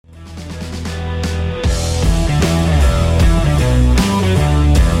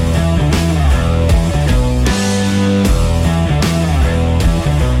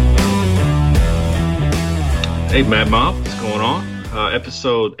Hey, Mad Mob, what's going on?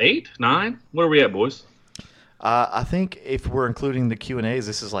 Episode 8, 9? Where are we at, boys? I think if we're including the Q&As,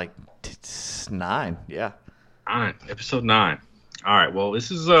 this is like 9. Yeah. 9. Episode 9. All right, well, this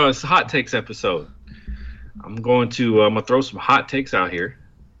is a hot takes episode. I'm going to throw some hot takes out here.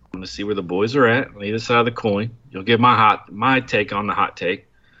 I'm going to see where the boys are at on either side of the coin. You'll get my take on the hot take.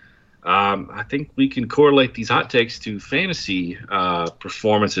 I think we can correlate these hot takes to fantasy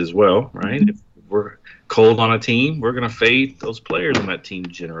performance as well, right? If we're cold on a team, we're going to fade those players on that team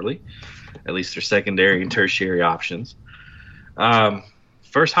generally, at least their secondary and tertiary options.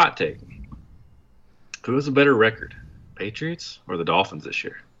 First hot take. Who has a better record, Patriots or the Dolphins this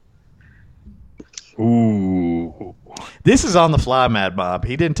year? Ooh. This is on the fly, Mad Mob.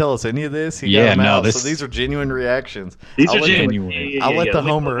 He didn't tell us any of this. He got them out, so these are genuine reactions. These are genuine. I'll let the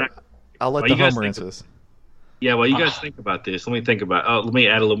Homer answer this. Yeah, well, you guys think about this. Let me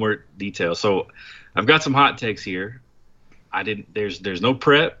add a little more detail. So, I've got some hot takes here. There's no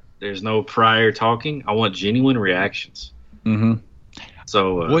prep. There's no prior talking. I want genuine reactions. Mm-hmm.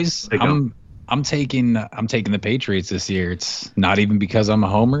 So, boys, I'm taking the Patriots this year. It's not even because I'm a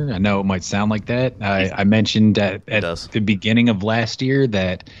homer. I know it might sound like that. I mentioned at the beginning of last year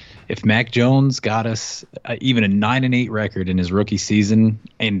that if Mac Jones got us even a 9-8 record in his rookie season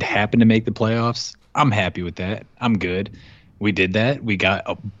and happened to make the playoffs, I'm happy with that. I'm good. We did that. We got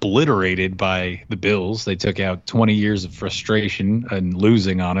obliterated by the Bills. They took out 20 years of frustration and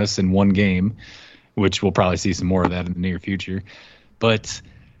losing on us in one game, which we'll probably see some more of that in the near future. But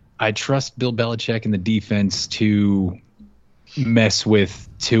I trust Bill Belichick and the defense to mess with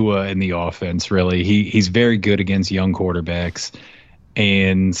Tua in the offense, really. He's very good against young quarterbacks.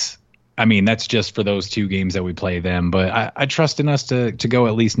 And, I mean, that's just for those 2 games that we play them. But I trust in us to go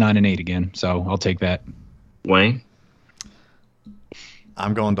at least 9-8 again. So I'll take that. Wayne?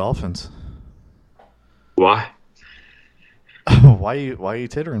 I'm going Dolphins. Why? Why are you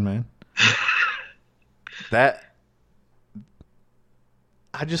tittering, man? I'm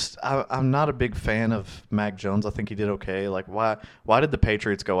not a big fan of Mac Jones. I think he did okay. Like, why did the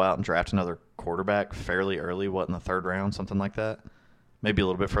Patriots go out and draft another quarterback fairly early? What, in the 3rd round, something like that? Maybe a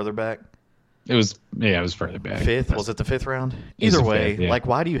little bit further back. It was further back. 5th? Was it the 5th round? Either way, like,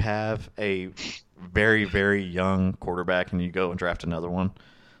 why do you have a very, very young quarterback and you go and draft another one?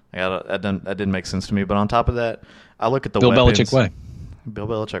 That didn't make sense to me. But on top of that, I look at the Bill weapons. Belichick way. Bill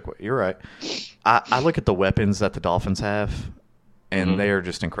Belichick way. You're right. I look at the weapons that the Dolphins have, and they are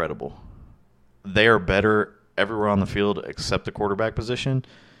just incredible. They are better everywhere on the field except the quarterback position.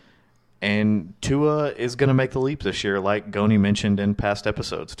 And Tua is going to make the leap this year, like Goni mentioned in past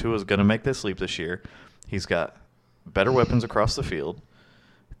episodes. Tua is going to make this leap this year. He's got better weapons across the field.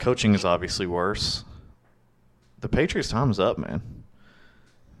 Coaching is obviously worse. The Patriots' time is up, man.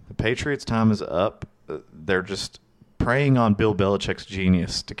 The Patriots' time is up. They're just preying on Bill Belichick's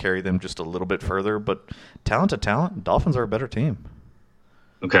genius to carry them just a little bit further. But talent to talent, Dolphins are a better team.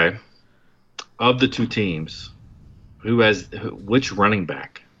 Okay. Of the 2 teams, which running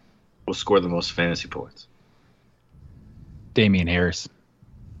back will score the most fantasy points? Damian Harris.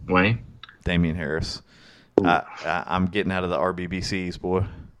 Wayne? Damian Harris. I'm getting out of the RBBCs, boy.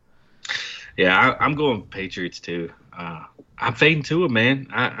 Yeah, I'm going Patriots too. I'm fading Tua, man.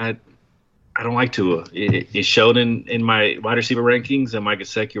 I don't like Tua. It showed in my wide receiver rankings and my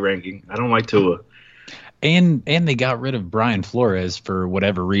Gesicki ranking. I don't like Tua. And they got rid of Brian Flores for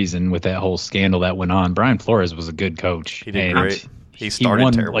whatever reason with that whole scandal that went on. Brian Flores was a good coach. He did great. He started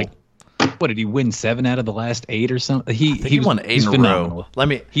won, terrible. What did he win? 7 out of the last 8 or something? He won 8 in a row.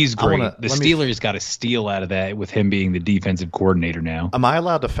 He's great. The Steelers got a steal out of that with him being the defensive coordinator now. Am I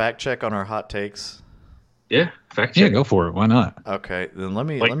allowed to fact check on our hot takes? Yeah, fact check. Yeah, go for it. Why not? Okay, then let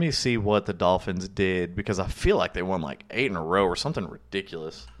me see what the Dolphins did, because I feel like they won like 8 in a row or something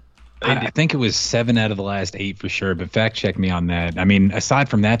ridiculous. I think it was 7 out of the last 8 for sure, but fact check me on that. I mean, aside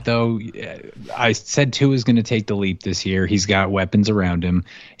from that, though, I said Tua is going to take the leap this year. He's got weapons around him,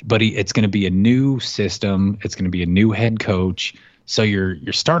 but it's going to be a new system. It's going to be a new head coach. So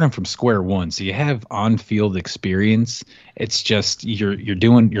you're starting from square one. So you have on-field experience. It's just you're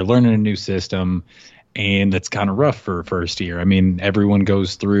learning a new system, and it's kind of rough for first year. I mean, everyone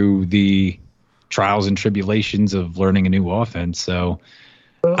goes through the trials and tribulations of learning a new offense. So.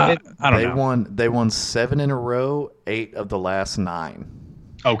 I don't know. They won 7 in a row, 8 of the last 9.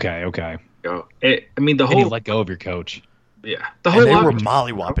 Okay. I mean, the whole. And you let go of your coach. Yeah, they were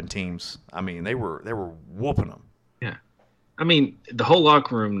mollywopping teams. I mean, they were whooping them. Yeah, I mean, the whole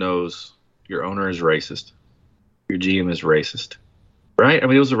locker room knows your owner is racist, your GM is racist, right? I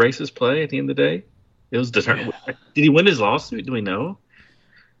mean, it was a racist play at the end of the day. It was determined. Did he win his lawsuit? Do we know?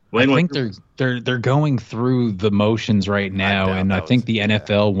 I think they're going through the motions right now, and I think the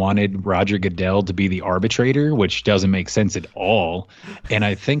NFL wanted Roger Goodell to be the arbitrator, which doesn't make sense at all. And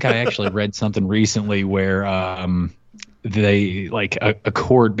I think I actually read something recently where they a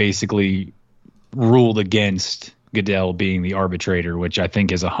court basically ruled against Goodell being the arbitrator, which I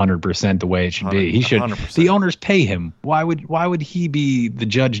think is 100% the way it should be. He should. 100%. The owners pay him. Why would he be the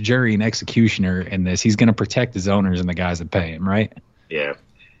judge, jury, and executioner in this? He's going to protect his owners and the guys that pay him, right? Yeah.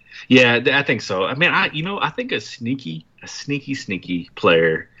 Yeah, I think so. I mean, I think a sneaky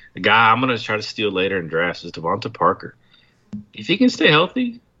player, a guy I'm going to try to steal later in drafts is Devonta Parker. If he can stay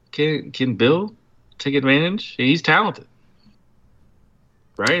healthy, can Bill take advantage? He's talented,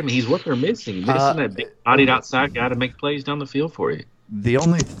 right? I mean, he's what they're missing. Missing that big-bodied outside guy to make plays down the field for you. The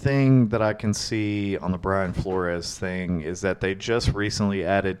only thing that I can see on the Brian Flores thing is that they just recently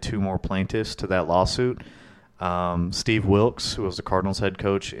added 2 more plaintiffs to that lawsuit. Steve Wilkes, who was the Cardinals head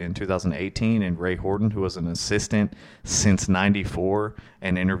coach in 2018, and Ray Horton, who was an assistant since '94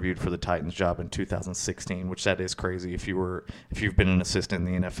 and interviewed for the Titans job in 2016. Which that is crazy. If you've been an assistant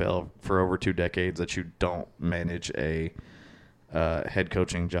in the NFL for over 2 decades, that you don't manage a head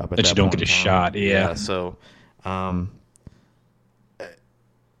coaching job at that you don't get a shot. Yeah. So,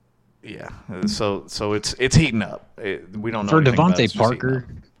 So it's heating up. We don't know for Devontae Parker.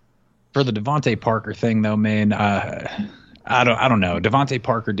 For the Devontae Parker thing, though, man, I don't know. Devontae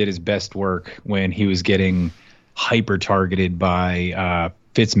Parker did his best work when he was getting hyper targeted by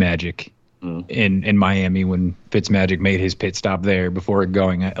Fitzmagic in Miami when Fitzmagic made his pit stop there before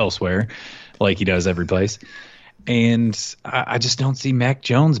going elsewhere, like he does every place. And I just don't see Mac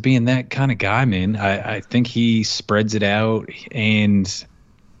Jones being that kind of guy, man. I think he spreads it out, and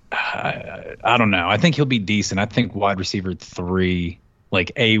I don't know. I think he'll be decent. I think wide receiver 3.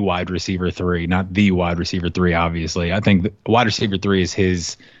 Like a wide receiver 3, not the wide receiver 3, obviously. I think wide receiver 3 is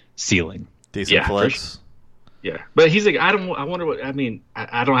his ceiling. Decent flex. Yeah. But he's like, I wonder what, I mean,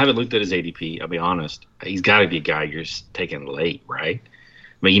 I don't haven't looked at his ADP, I'll be honest. He's got to be a guy you're taking late, right?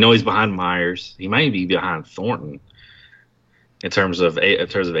 I mean, he's behind Myers. He might be behind Thornton in terms of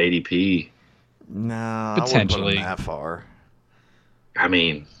ADP. No, potentially. I wouldn't put him that far. I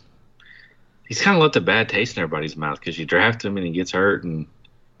mean, he's kind of left a bad taste in everybody's mouth because you draft him and he gets hurt and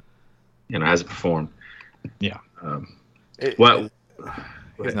hasn't performed. Yeah. He's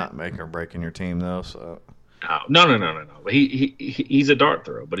not making or breaking your team though. So no. He's a dart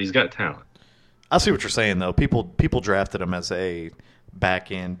throw, but he's got talent. I see what you're saying though. People drafted him as a back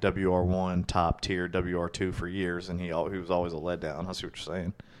end WR1 top tier WR2 for years, and he was always a letdown. I see what you're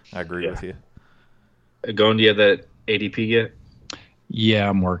saying. I agree with you. Going, do you have that ADP yet? Yeah,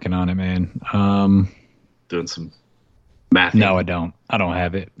 I'm working on it, man. Doing some math. No, I don't. I don't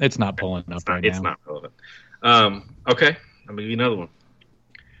have it. It's not pulling up right now. It's not relevant. Okay, I'll give you another one.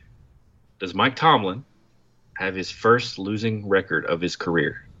 Does Mike Tomlin have his first losing record of his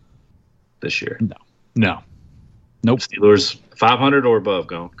career this year? No. Nope. Steelers 500 or above.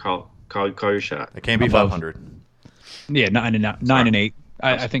 Go call your shot. It can't be above 500. Yeah, 9 and 8.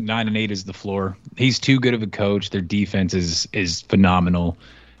 I think 9 and 8 is the floor. He's too good of a coach. Their defense is phenomenal.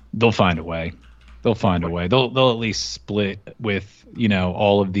 They'll find a way. They'll at least split with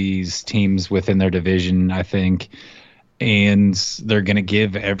all of these teams within their division, I think, and they're going to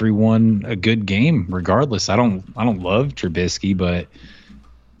give everyone a good game regardless. I don't love Trubisky, but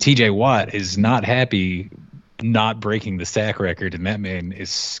T.J. Watt is not happy not breaking the sack record, and that man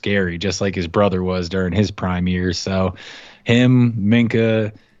is scary, just like his brother was during his prime years. So. Him,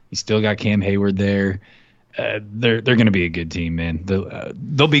 Minka, you still got Cam Hayward there. They're going to be a good team, man.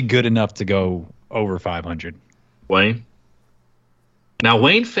 They'll be good enough to go over 500. Wayne? Now,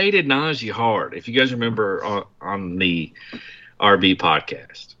 Wayne faded Najee hard, if you guys remember on the RB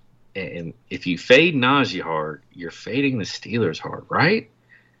podcast. And if you fade Najee hard, you're fading the Steelers hard, right?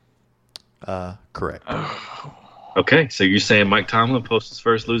 Correct. Okay, so you're saying Mike Tomlin posts his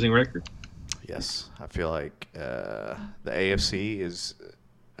first losing record? Yes, I feel like the AFC is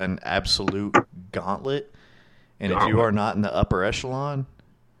an absolute gauntlet, and if you are not in the upper echelon,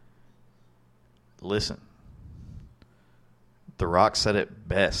 listen. The Rock said it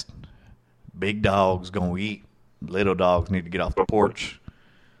best. Big dogs gonna eat. Little dogs need to get off the porch.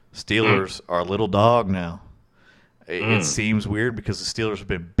 Steelers are a little dog now. It seems weird because the Steelers have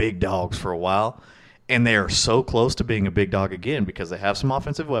been big dogs for a while, and they are so close to being a big dog again because they have some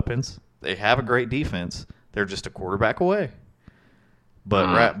offensive weapons. They have a great defense. They're just a quarterback away.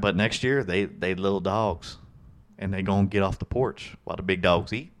 But next year, they little dogs, and they going to get off the porch while the big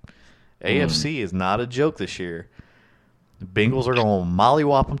dogs eat. AFC is not a joke this year. The Bengals are going to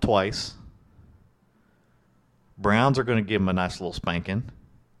mollywop them twice. Browns are going to give them a nice little spanking.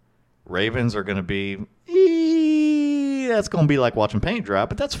 Ravens are going to be. That's going to be like watching paint dry,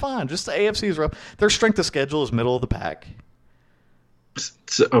 but that's fine. Just the AFC is rough. Their strength of schedule is middle of the pack.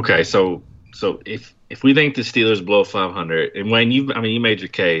 Okay, so if we think the Steelers blow 500, and Wayne, you made your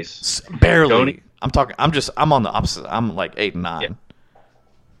case. Barely. I'm on the opposite. I'm like 8 and 9. Yeah.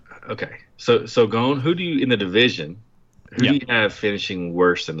 Okay, so Gone, who do you in the division? Who do you have finishing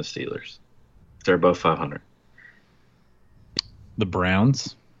worse than the Steelers? They're above 500. The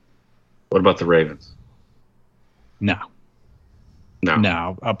Browns. What about the Ravens? No.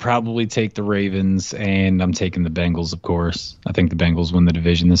 I'll probably take the Ravens, and I'm taking the Bengals, of course. I think the Bengals win the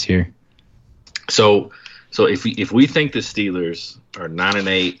division this year. So if we think the Steelers are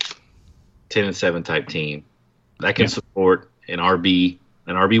 9-8, 10-7 type team, that can support an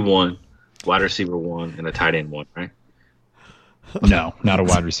RB1, wide receiver 1, and a tight end 1, right? No, not a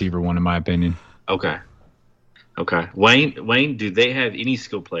wide receiver 1 in my opinion. Okay. Wayne, do they have any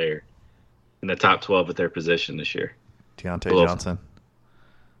skill player in the top 12 at their position this year? Deontay Johnson.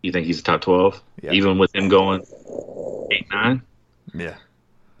 You think he's a top 12? Yeah. Even with him going 8-9? Yeah.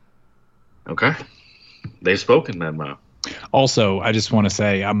 Okay. They've spoken then, Mo. Also, I just want to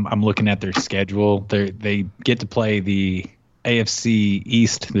say I'm looking at their schedule. They get to play the AFC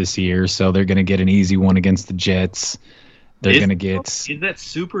East this year, so they're going to get an easy one against the Jets. They're going to get. Is that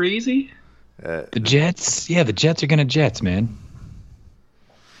super easy? The Jets? Yeah, the Jets are going to Jets, man.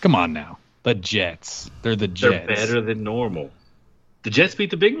 Come on now. The Jets. They're the Jets. They're better than normal. The Jets beat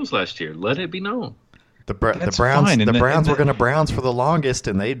the Bengals last year. Let it be known. The Browns. The Browns were going to Browns for the longest,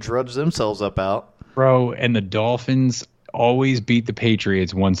 and they drudged themselves up out. Bro, and the Dolphins always beat the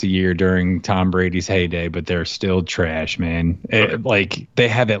Patriots once a year during Tom Brady's heyday, but they're still trash, man. Like they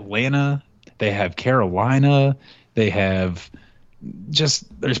have Atlanta, they have Carolina, they have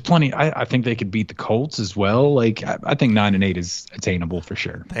there's plenty. I think they could beat the Colts as well. Like I think 9-8 is attainable for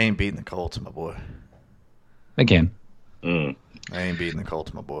sure. They ain't beating the Colts, my boy. Again. They ain't beating the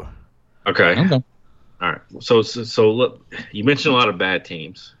Colts, my boy. Okay. All right. So look, you mentioned a lot of bad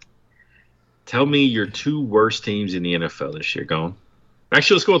teams. Tell me your 2 worst teams in the NFL this year. Go on.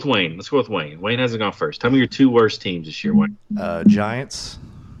 Actually, let's go with Wayne. Wayne hasn't gone first. Tell me your 2 worst teams this year, Wayne. Giants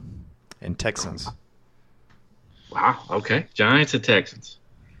and Texans. Wow. Okay. Giants and Texans.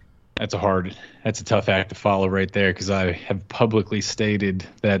 That's a tough act to follow right there because I have publicly stated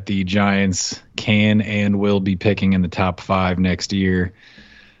that the Giants can and will be picking in the top 5 next year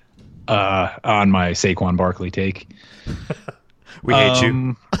on my Saquon Barkley take. We hate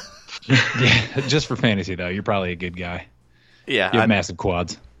you. Yeah, just for fantasy, though. You're probably a good guy. Yeah. You have massive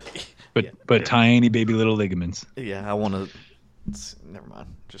quads. But tiny baby little ligaments. Yeah, I want to... Never mind.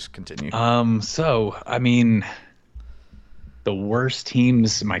 Just continue. So, I mean... The worst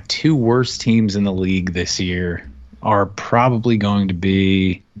teams, my 2 worst teams in the league this year are probably going to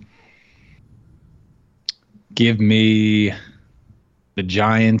be, give me the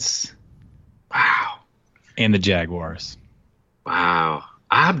Giants. Wow. And the Jaguars. Wow.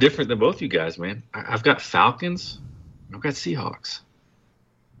 I'm different than both you guys, man. I've got Falcons. I've got Seahawks.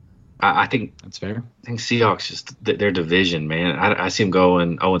 I think that's fair. I think Seahawks just their division, man. I see them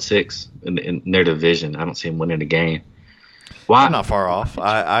going 0-6 in their division. I don't see them winning a game. Why? I'm not far off.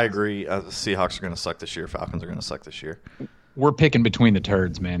 I agree. The Seahawks are going to suck this year. Falcons are going to suck this year. We're picking between the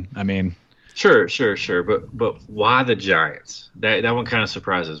turds, man. I mean, sure. But why the Giants? That one kind of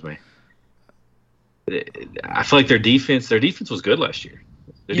surprises me. I feel like their defense was good last year.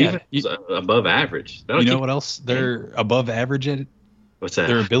 Their defense was above average. You know what else? They're above average at. What's that?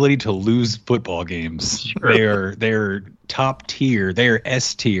 Their ability to lose football games. Sure. They're top tier. They're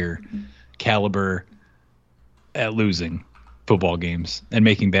S tier caliber at losing football games and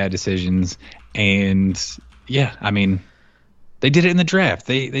making bad decisions. And yeah, I mean, they did it in the draft.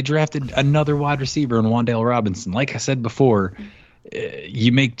 They drafted another wide receiver in Wan'Dale Robinson. Like I said before,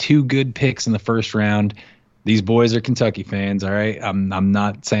 you make 2 good picks in the first round. These boys are Kentucky fans, all right? I'm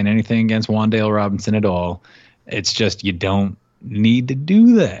not saying anything against Wan'Dale Robinson at all. It's just you don't need to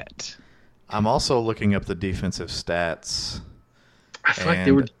do that. I'm also looking up the defensive stats. I feel like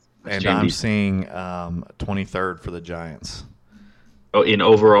they were... And I'm seeing 23rd for the Giants. Oh, in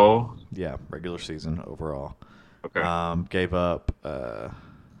overall? Yeah, regular season overall. Okay. Gave up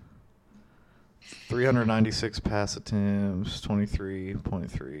 396 pass attempts,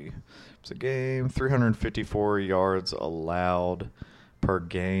 23.3 a game, 354 yards allowed per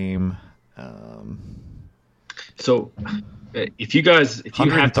game. So, if you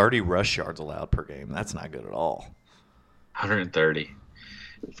 130 rush yards allowed per game, that's not good at all. 130.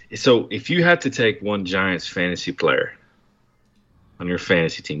 So, if you had to take one Giants fantasy player on your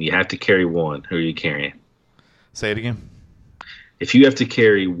fantasy team, you have to carry one. Who are you carrying? Say it again. if you have to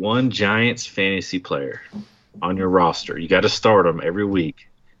carry one Giants fantasy player on your roster, you got to start them every week.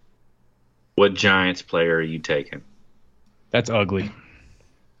 What Giants player are you taking? That's ugly.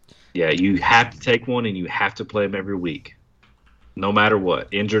 Yeah, you have to take one, and you have to play him every week, no matter what,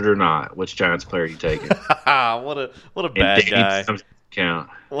 injured or not. Which Giants player are you taking? what a bad guy. Count.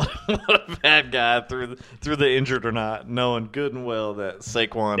 What a bad guy through the injured or not, knowing good and well that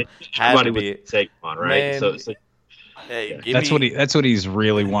Saquon had to be Saquon, right? Man, so hey, yeah. That's what he's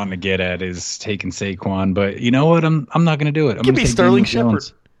really wanting to get at is taking Saquon. But you know what? I'm not going to do it. I'm give me Sterling Daniel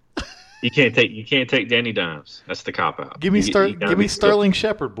Shepard. You can't take Danny Dimes. That's the cop out. Give me Sterling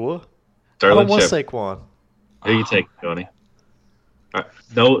Shepard, boy. Sterling I don't want Shepard. Saquon. Who you take, Tony?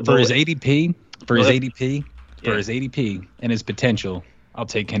 For his ADP, and his potential, I'll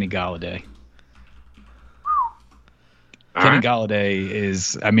take Kenny Golladay. Kenny Golladay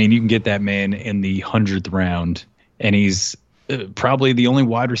is, I mean, you can get that man in the 100th round, and he's probably the only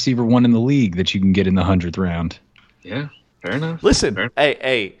wide receiver one in the league that you can get in the 100th round. Yeah, fair enough. Listen,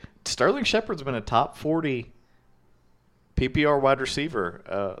 hey, Sterling Shepard's been a top 40 PPR wide receiver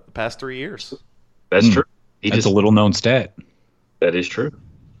the past 3 years. That's true. That's a little known stat. That is true.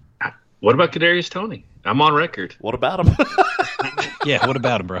 What about Kadarius Toney? I'm on record. What about him? Yeah, what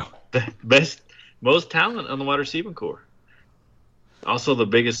about him, bro? The most talent on the wide receiving core. Also the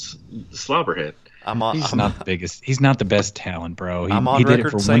biggest slobberhead. He's not the biggest. He's not the best talent, bro. I'm on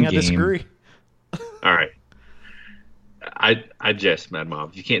record saying I disagree. All right. I jest, Mad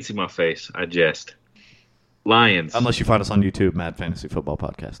Mob. You can't see my face. I jest. Lions. Unless you find us on YouTube, Mad Fantasy Football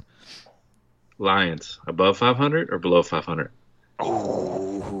Podcast. Lions. Above 500 or below 500?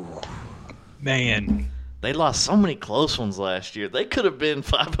 Oh, man. They lost so many close ones last year. They could have been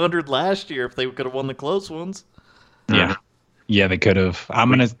 500 last year if they could have won the close ones. Yeah. Yeah, they could have.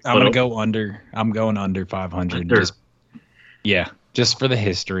 I'm gonna go under. I'm going under 500. Just for the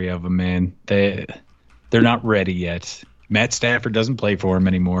history of them, man. They're not ready yet. Matt Stafford doesn't play for them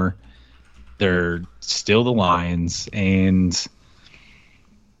anymore. They're still the Lions, and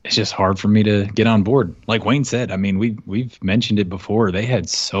it's just hard for me to get on board. Like Wayne said, I mean, we've mentioned it before. They had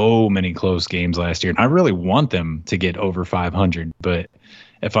so many close games last year, and I really want them to get over 500. But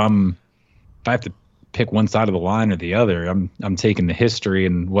if I have to pick one side of the line or the other, I'm taking the history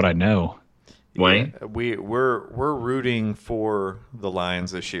and what I know. Wayne, yeah, we're rooting for the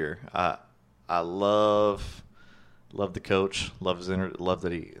Lions this year. I love the coach. Love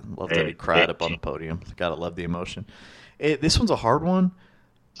that he cried up on the podium. Gotta love the emotion. This one's a hard one.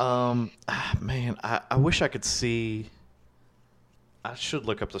 Man, I wish I could see. I should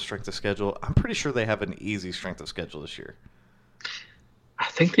look up the strength of schedule. I'm pretty sure they have an easy strength of schedule this year. I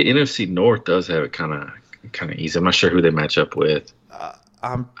think the NFC North does have it kind of easy. I'm not sure who they match up with.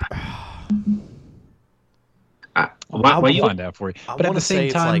 I'll find out for you. But at the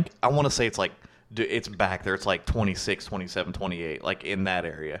same time, I want to say it's like it's back there. It's like 26, 27, 28, like in that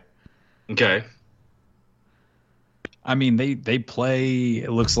area. Okay. I mean, they play, it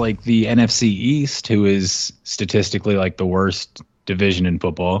looks like the NFC East, who is statistically like the worst division in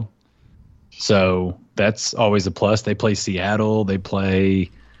football. So that's always a plus. They play Seattle. They play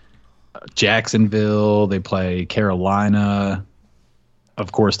Jacksonville. They play Carolina.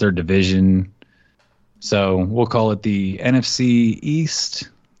 Of course, their division. So we'll call it the NFC East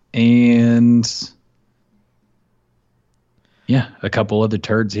and, yeah, a couple other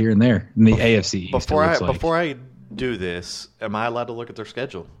turds here and there in the AFC East. Before I do this, am I allowed to look at their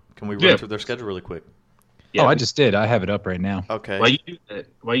schedule? Can we run through their schedule really quick? Yeah. Oh, I just did. I have it up right now. Okay.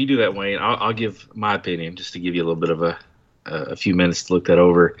 While you do that, Wayne, I'll give my opinion just to give you a little bit of a few minutes to look that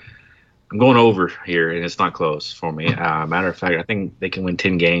over. I'm going over here, and it's not close for me. Matter of fact, I think they can win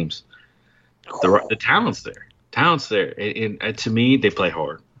 10 games. The talent's there. And to me, they play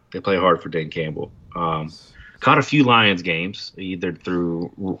hard. They play hard for Dan Campbell. Caught a few Lions games, either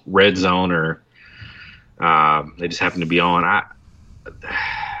through red zone or they just happened to be on.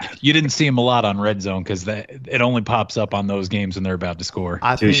 You didn't see him a lot on red zone because it only pops up on those games when they're about to score.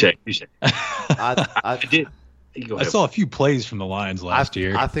 Touche. I did. I saw a few plays from the Lions last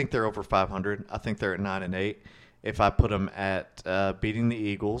year. I think they're over 500. I think they're at 9-8. If I put them at beating the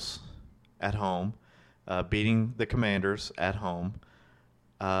Eagles at home, beating the Commanders at home,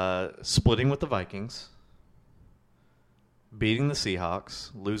 splitting with the Vikings, beating the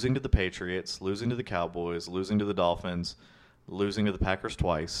Seahawks, losing to the Patriots, losing to the Cowboys, losing to the Dolphins, losing to the Packers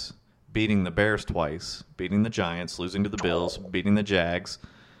twice, beating the Bears twice, beating the Giants, losing to the Bills, beating the Jags.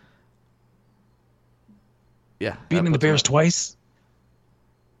 Yeah. Beating the Bears twice?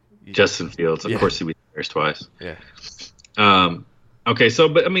 Justin Fields. Of course he beat the Bears twice. Yeah. Okay, so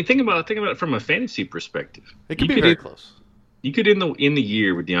but I mean think about it from a fantasy perspective. It could be very close. You could end the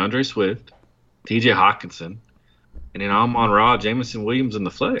year with DeAndre Swift, T.J. Hawkinson, and then Amon-Ra, Jamison Williams in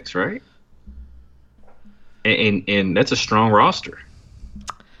the flex, right? And that's a strong roster.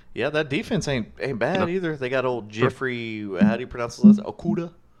 Yeah, that defense ain't bad either. They got old Jeffrey. How do you pronounce this?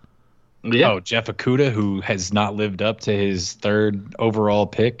 Okudah. Yeah. Oh, Jeff Okudah, who has not lived up to his 3rd overall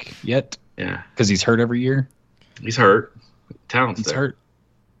pick yet. Yeah, because he's hurt every year. He's hurt. Talent's there. Hurt.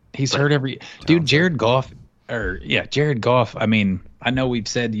 He's hurt every dude. Jared Goff. I mean, I know we've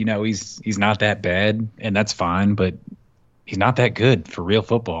said he's not that bad, and that's fine, but he's not that good for real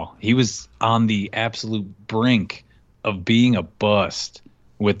football. He was on the absolute brink of being a bust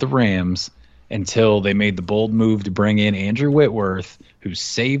with the Rams until they made the bold move to bring in Andrew Whitworth, who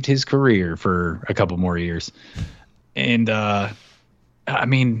saved his career for a couple more years. And I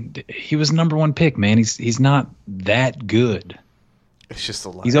mean, he was number 1 pick, man. He's not that good. It's just a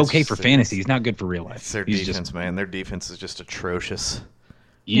lot. He's okay for fantasy. He's not good for real life. It's their defense, man. Their defense is just atrocious.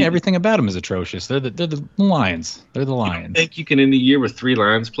 Yeah, everything about him is atrocious. They're the Lions. They're the Lions. I think you can end the year with 3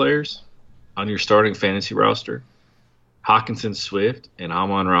 Lions players on your starting fantasy roster. Hawkinson, Swift, and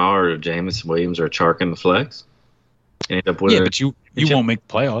Amon-Ra or Jamison Williams or Chark in the flex. End up with but you won't make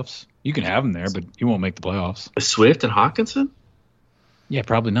the playoffs. You can have them there, but you won't make the playoffs. Swift and Hawkinson? Yeah,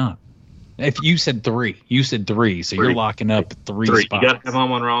 probably not. If you said 3, so you're locking up 3 spots. You got to have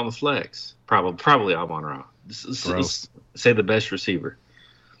Amon-Ra on the flex. Probably Amon-Ra. Say the best receiver.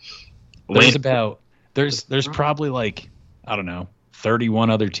 There's probably like, I don't know, 31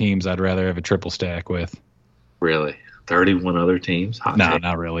 other teams I'd rather have a triple stack with. Really? 31 other teams? No,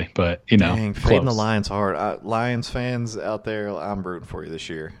 not really, but Dang, fading the Lions hard. Lions fans out there, I'm rooting for you this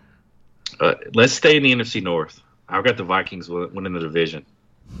year. Let's stay in the NFC North. I've got the Vikings winning the division.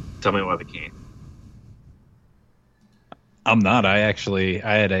 Tell me why they can't. I'm not. I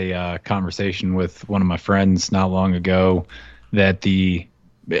had a conversation with one of my friends not long ago that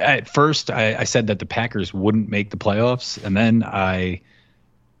at first I said that the Packers wouldn't make the playoffs, and then I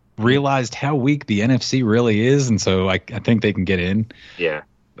realized how weak the NFC really is, and so I think they can get in. Yeah.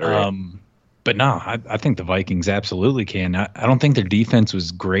 But no, I think the Vikings absolutely can. I don't think their defense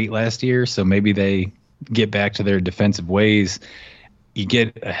was great last year, so maybe they get back to their defensive ways. You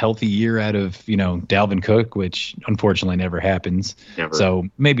get a healthy year out of, Dalvin Cook, which unfortunately never happens. Never. So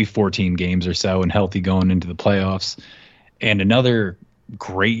maybe 14 games or so and healthy going into the playoffs. And another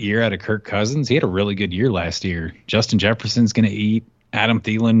great year out of Kirk Cousins. He had a really good year last year. Justin Jefferson's going to eat. Adam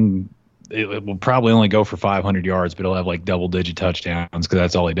Thielen, it will probably only go for 500 yards, but he'll have like double-digit touchdowns because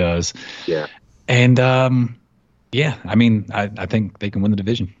that's all he does. Yeah. And, I mean, I think they can win the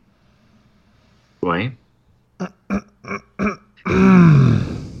division. Dwayne?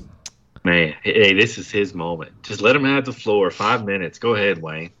 Man, hey, this is his moment. Just let him have the floor. 5 minutes. Go ahead,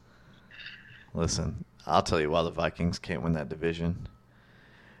 Wayne. Listen, I'll tell you why the Vikings can't win that division.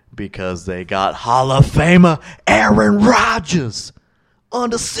 Because they got Hall of Famer Aaron Rodgers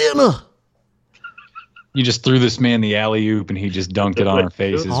under center. You just threw this man the alley-oop, and he just dunked it on our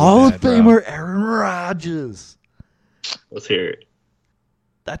faces. Hall of Famer Aaron Rodgers. Let's hear it.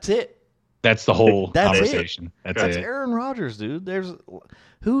 That's it. That's the whole conversation. That's Aaron Rodgers, dude.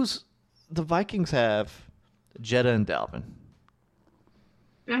 The Vikings have Jetta and Dalvin.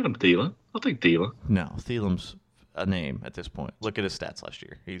 Adam Thielen. I'll take Thielen. No, Thielen's a name at this point. Look at his stats last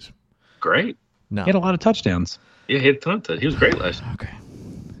year. He's great. No, he had a lot of touchdowns. Yeah, he had a ton of touchdowns. He was great last year. Okay.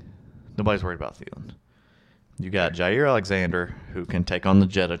 Nobody's worried about Thielen. You got Jair Alexander, who can take on the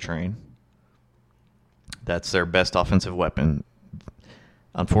Jetta train. That's their best offensive weapon.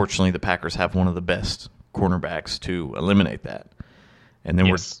 Unfortunately, the Packers have one of the best cornerbacks to eliminate that. And then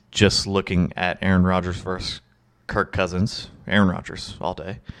we're just looking at Aaron Rodgers versus Kirk Cousins. Aaron Rodgers all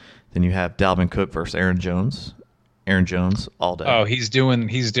day. Then you have Dalvin Cook versus Aaron Jones. Aaron Jones all day. Oh, he's doing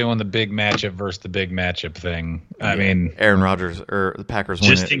the big matchup versus the big matchup thing. I mean, Aaron Rodgers or the Packers win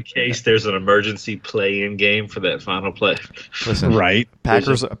just in case there's an emergency play-in game for that final play. Listen, right?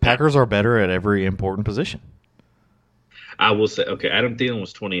 Packers are better at every important position. I will say, okay, Adam Thielen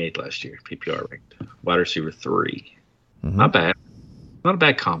was 28th last year, PPR ranked, wide receiver 3. Mm-hmm. Not bad. Not a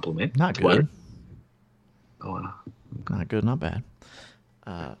bad compliment. Not good. Oh, wow. Not good, not bad.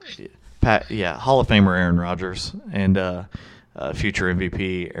 Hall of Famer Aaron Rodgers and future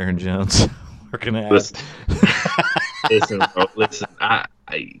MVP Aaron Jones. We're gonna ask. Listen,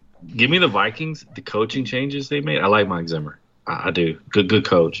 give me the Vikings. The coaching changes they made. I like Mike Zimmer. I do. Good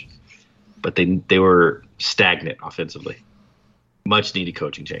coach, but they were stagnant offensively. Much needed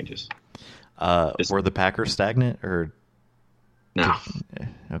coaching changes. Were the Packers stagnant or? No.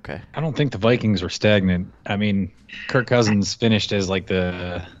 Okay. I don't think the Vikings were stagnant. I mean, Kirk Cousins finished as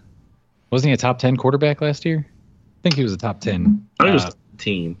wasn't he a top 10 quarterback last year? think he was a top 10. I think it was the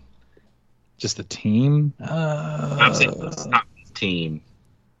team. Just the team? I'm saying the top team.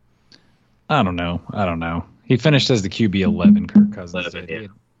 I don't know. He finished as the QB 11, Kirk Cousins 11, did.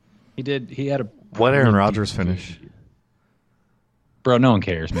 yeah. He had a... What Aaron Rodgers finish? Bro, no one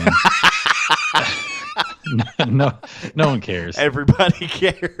cares, man. no one cares. Everybody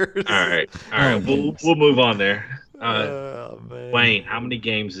cares. All right. We'll move on there. Man. Wayne, how many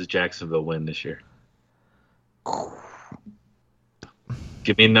games does Jacksonville win this year?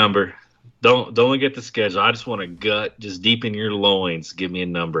 Give me a number. Don't look at the schedule. I just want a gut, just deep in your loins. Give me a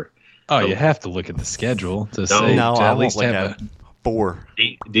number. Oh, you have to look at the schedule to say No, to I at won't least look have at it. 4.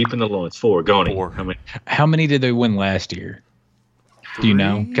 Deep in the loins. 4. Goni. 4. How many? How many did they win last year? Do you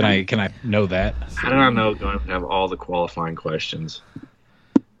know? 3. Can I know that? How did I know going to have all the qualifying questions?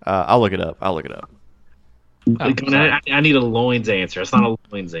 I'll look it up. Oh, I need a loins answer. It's not a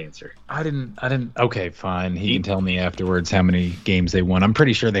loins answer. I didn't. Okay, fine. He can tell me afterwards how many games they won. I'm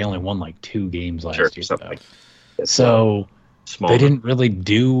pretty sure they only won like 2 games last year. Something like that. So Small. they didn't really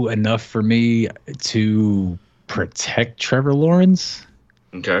do enough for me to protect Trevor Lawrence.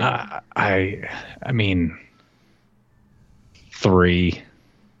 Okay. I mean, 3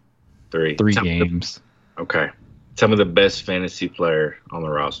 games. Okay. Tell me the best fantasy player on the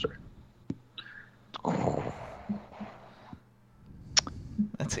roster.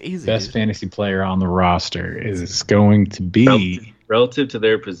 That's easy. Best fantasy player on the roster is going to be relative to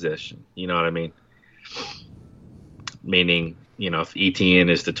their position. You know what I mean? Meaning, if ETN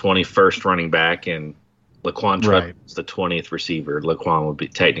is the 21st running back and Laquan Treadwell is the 20th receiver, Laquan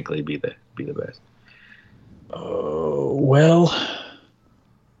would technically be the best. Oh, well,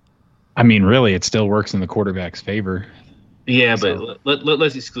 I mean, really, it still works in the quarterback's favor. Yeah, but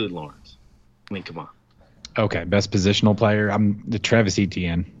let's exclude Lawrence. I mean, come on. Okay, best positional player. I'm the Travis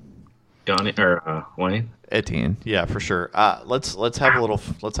Etienne. Wayne. Etienne, yeah, for sure. Let's have a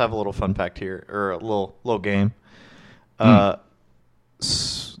little fun fact here, or a little game. The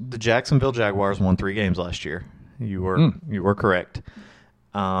Jacksonville Jaguars won 3 games last year. You were correct.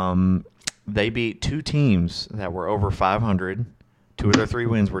 They beat 2 teams that were over 500. 2 of their 3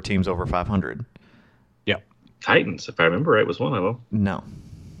 wins were teams over 500. Yep. Titans, if I remember right, was one of them. No.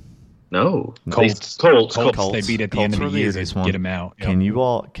 Colts. They beat at the end of the year to get them out. Yep. Can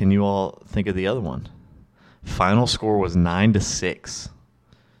you all think of the other one? Final score was 9-6.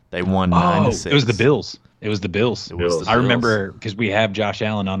 They won 9-6. It was the Bills. I remember because we have Josh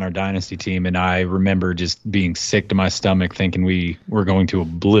Allen on our dynasty team, and I remember just being sick to my stomach, thinking we were going to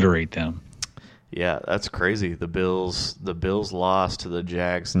obliterate them. Yeah, that's crazy. The Bills lost to the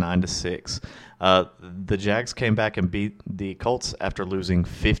Jags 9-6. The Jags came back and beat the Colts after losing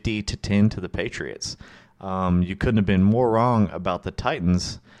 50-10 to the Patriots. You couldn't have been more wrong about the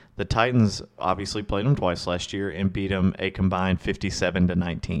Titans. The Titans obviously played them twice last year and beat them a combined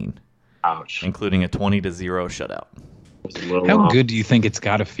 57-19. Ouch. Including a 20-0 shutout. How good do you think it's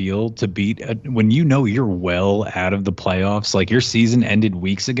got to feel to beat when you're well out of the playoffs? Like your season ended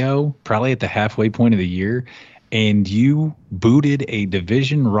weeks ago, probably at the halfway point of the year, and you booted a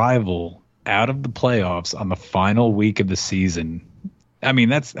division rival out of the playoffs on the final week of the season. I mean,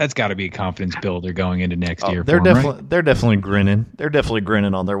 that's got to be a confidence builder going into next year. They're definitely grinning. They're definitely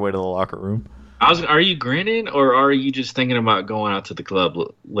grinning on their way to the locker room. Are you grinning, or are you just thinking about going out to the club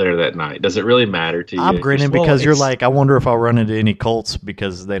later that night? Does it really matter to you? I'm grinning because you're like, I wonder if I'll run into any Colts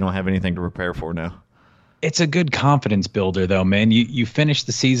because they don't have anything to prepare for now. It's a good confidence builder, though, man. You finish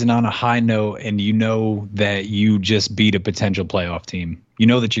the season on a high note, and you know that you just beat a potential playoff team. You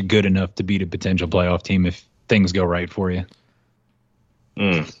know that you're good enough to beat a potential playoff team if things go right for you.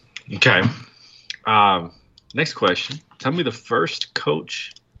 Okay. Next question. Tell me the first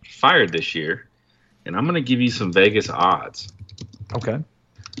coach fired this year, and I'm going to give you some Vegas odds. Okay.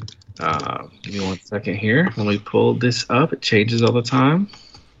 Give me 1 second here. Let me pull this up. It changes all the time.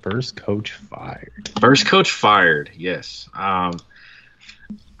 First coach fired. Yes. I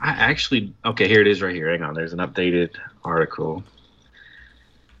actually, okay, here it is right here. Hang on. There's an updated article.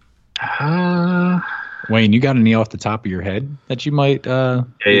 Wayne, you got any off the top of your head that you might be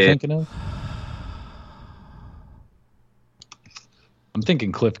thinking of? I'm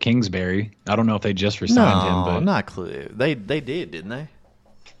thinking Cliff Kingsbury. I don't know if they just resigned him, but not Cliff. They did, didn't they?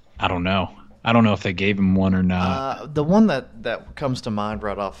 I don't know. I don't know if they gave him one or not. The one that comes to mind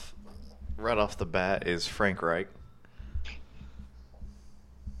right off the bat is Frank Reich.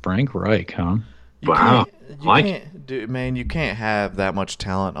 Frank Reich, huh? Wow. You can't have that much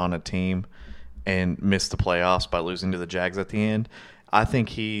talent on a team and miss the playoffs by losing to the Jags at the end. I think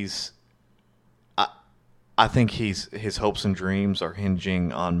I think his hopes and dreams are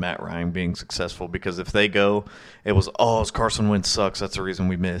hinging on Matt Ryan being successful, because if they go, it's Carson Wentz sucks. That's the reason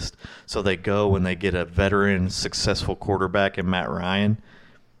we missed. So they go and they get a veteran, successful quarterback in Matt Ryan.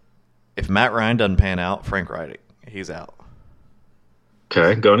 If Matt Ryan doesn't pan out, Frank Reich, he's out.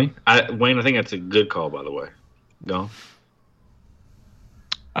 Okay, Goni. Wayne, I think that's a good call, by the way. Go.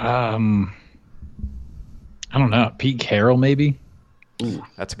 I don't know. Pete Carroll, maybe. Ooh,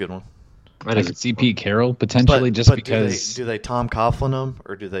 that's a good one. I could see Pete Carroll potentially, but because do they Tom Coughlin him,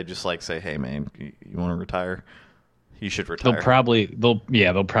 or do they just say, "Hey, man, you want to retire? You should retire."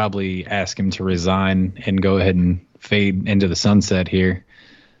 They'll probably ask him to resign and go ahead and fade into the sunset here.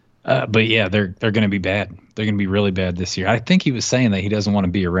 But yeah, they're going to be bad. They're going to be really bad this year. I think he was saying that he doesn't want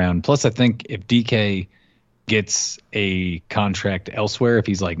to be around. Plus, I think if DK gets a contract elsewhere, if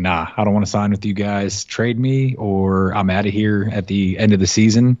he's like, nah, I don't want to sign with you guys, trade me, or I'm out of here at the end of the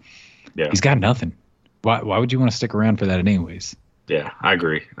season. Yeah. He's got nothing. Why would you want to stick around for that anyways? Yeah, I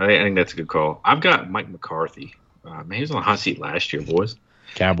agree. I think that's a good call. I've got Mike McCarthy. Man, he was on the hot seat last year, boys.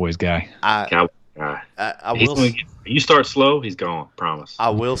 Cowboys guy. You start slow, he's gone. Promise.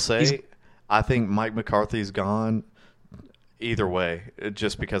 I will say, I think Mike McCarthy's gone either way,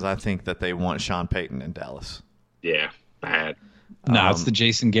 just because I think that they want Sean Payton in Dallas. Yeah, bad. No, it's the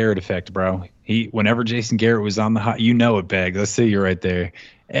Jason Garrett effect, bro. Whenever Jason Garrett was on the hot, it, Bags. I see you right there.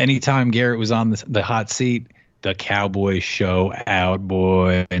 Anytime Garrett was on the hot seat, the Cowboys show out,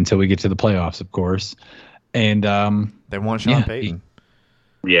 boy, until we get to the playoffs, of course. And they want Sean Payton.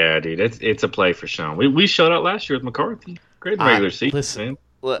 Yeah, dude, it's a play for Sean. We showed out last year with McCarthy. Great regular season. Listen,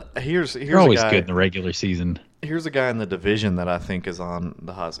 here's You're always good in the regular season. Here's a guy in the division that I think is on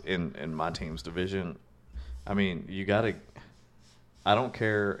the hot in my team's division. I mean, you got to. I don't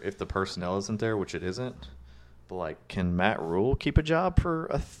care if the personnel isn't there, which it isn't. But can Matt Rule keep a job for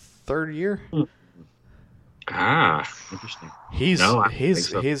a third year? Interesting.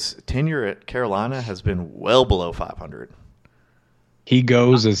 His tenure at Carolina has been well below 500. He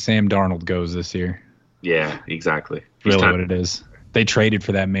goes as Sam Darnold goes this year. Yeah, exactly. Really what it is. They traded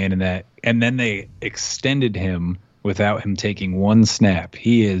for that man and then they extended him without him taking one snap.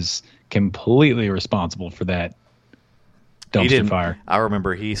 He is completely responsible for that dumpster fire. I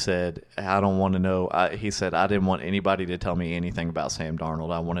remember he said, I don't want to know. He said, I didn't want anybody to tell me anything about Sam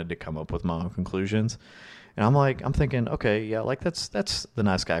Darnold. I wanted to come up with my own conclusions. And I'm thinking, okay, yeah, that's the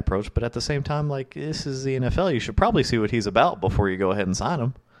nice guy approach. But at the same time, this is the NFL. You should probably see what he's about before you go ahead and sign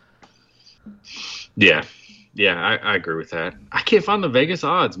him. Yeah. Yeah, I agree with that. I can't find the Vegas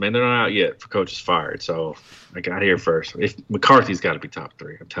odds, man. They're not out yet for coaches fired. So I got here first. If McCarthy's got to be top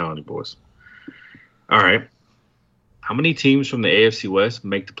 3. I'm telling you, boys. All right. How many teams from the AFC West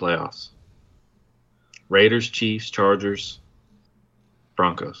make the playoffs? Raiders, Chiefs, Chargers,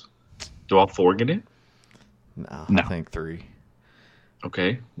 Broncos. Do all 4 get in? No, I think 3.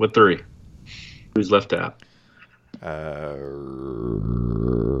 Okay. What 3? Who's left out?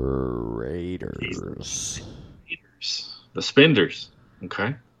 Raiders. The Spenders.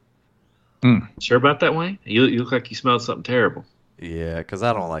 Okay. Sure about that, Wayne? You look like you smelled something terrible. Yeah, because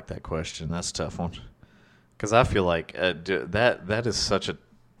I don't like that question. That's a tough one. Because I feel like that is such an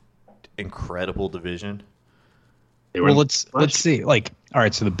incredible division. Well, let's see. All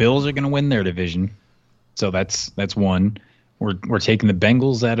right, so the Bills are going to win their division. So that's one. We're taking the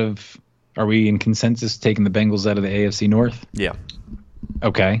Bengals out of. Are we in consensus taking the Bengals out of the AFC North? Yeah.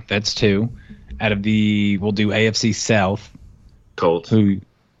 Okay, that's 2. We'll do AFC South. Colts.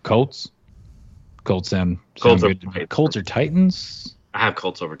 Colts? Colts sound good. Colts or Titans? I have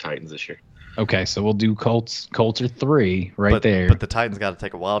Colts over Titans this year. Okay, so we'll do Colts. Colts are 3 there. But the Titans got to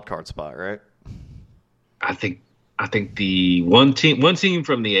take a wild card spot, right? I think the one team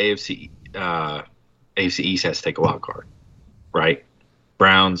from the AFC East has to take a wild card, right?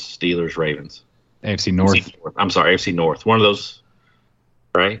 Browns, Steelers, Ravens. AFC North. I'm sorry, AFC North. One of those,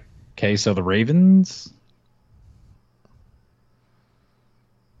 right? Okay, so the Ravens.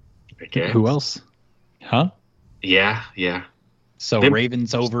 Okay. Who else? Huh? Yeah. So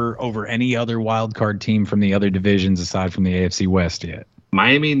Ravens over any other wild card team from the other divisions aside from the AFC West yet?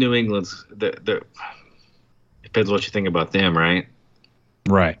 Miami, New England's depends what you think about them, right?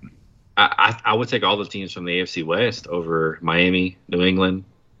 Right. I would take all the teams from the AFC West over Miami, New England,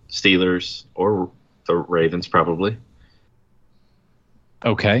 Steelers, or the Ravens probably.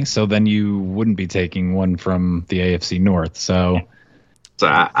 Okay, so then you wouldn't be taking one from the AFC North. So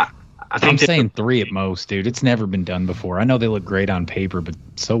I think I'm saying 3 at most, dude. It's never been done before. I know they look great on paper, but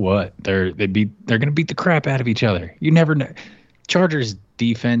so what? They're going to beat the crap out of each other. You never know. Chargers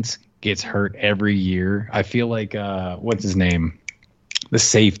defense gets hurt every year. I feel like what's his name? The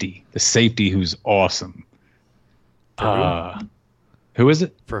safety who's awesome. Who is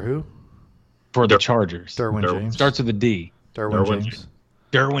it? For who? For the Chargers. Derwin James. Starts with a D. Derwin James.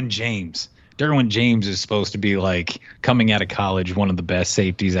 Derwin James. Derwin James is supposed to be like coming out of college, one of the best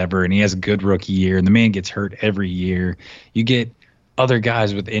safeties ever, and he has a good rookie year, and the man gets hurt every year. You get other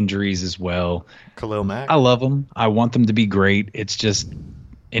guys with injuries as well. Khalil Mack. I love them. I want them to be great. It's just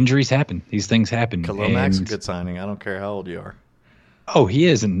injuries happen. These things happen. Khalil Mack's a good signing. I don't care how old you are. Oh, he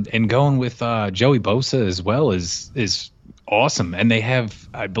is, and going with Joey Bosa as well is awesome. And they have,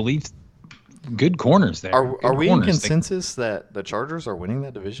 I believe, good corners there. Are we in consensus that the Chargers are winning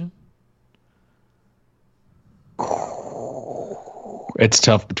that division? It's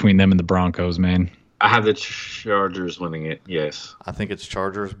tough between them and the Broncos, man. I have the Chargers winning it. Yes. I think it's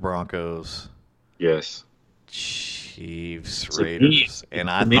Chargers, Broncos. Yes. Chiefs, Raiders, and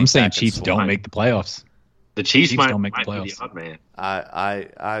I'm saying Chiefs don't make the playoffs. The Chiefs might don't make the be playoffs. the odd man.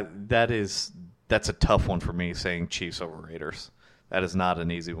 That's a tough one for me, saying Chiefs over Raiders. That is not an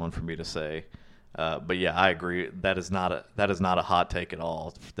easy one for me to say. But yeah, I agree. That is not a hot take at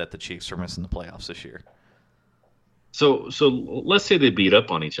all that the Chiefs are missing the playoffs this year. So let's say they beat up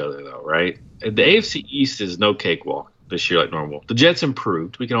on each other, though, right? The AFC East is no cakewalk this year like normal. The Jets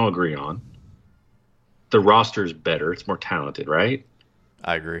improved. We can all agree on. The roster is better. It's more talented, right?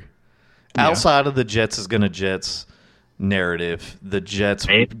 I agree. Yeah. Outside of the Jets is going to Jets narrative, the Jets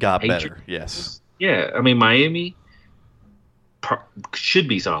got better. Yes. Yeah. I mean, Miami should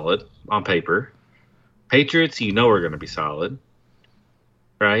be solid on paper. Patriots, are going to be solid.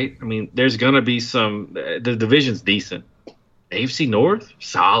 Right? I mean, there's going to be some – the division's decent. AFC North,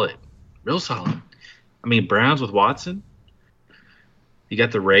 solid. Real solid. I mean, Browns with Watson. You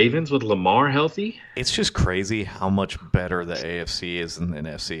got the Ravens with Lamar healthy. It's just crazy how much better the AFC is than the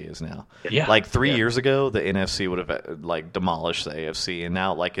NFC is now. Yeah. Like 3 years ago, the NFC would have like demolished the AFC, and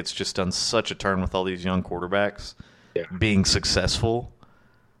now like it's just done such a turn with all these young quarterbacks being successful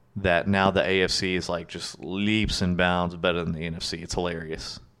that now the AFC is like just leaps and bounds better than the NFC. It's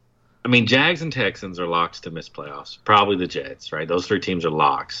hilarious. I mean, Jags and Texans are locks to miss playoffs. Probably the Jets, right? Those three teams are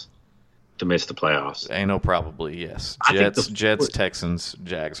locks to miss the playoffs. Ain't no probably, yes. Jets, Texans,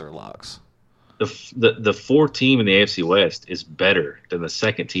 Jags are locks. The fourth team in the AFC West is better than the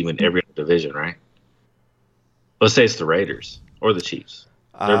second team in every other division, right? Let's say it's the Raiders or the Chiefs.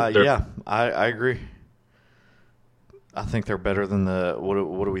 Yeah, I agree. I think they're better than the what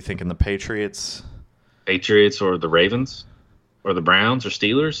are we thinking? The Patriots or the Ravens or the Browns or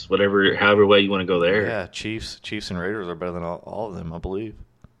Steelers, however way you want to go there. Yeah, Chiefs and Raiders are better than all of them, I believe.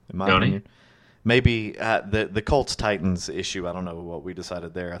 In my opinion. Maybe the Colts Titans issue. I don't know what we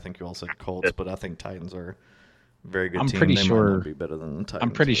decided there. I think you all said Colts, but I think Titans are a very good team. Pretty they sure might not be better than the Titans.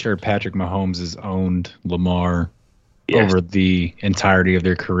 I'm pretty sure Patrick Mahomes has owned Lamar over the entirety of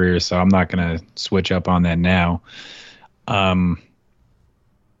their career, so I'm not going to switch up on that now. Yeah,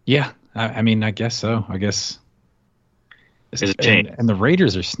 I mean, I guess so. I guess. And the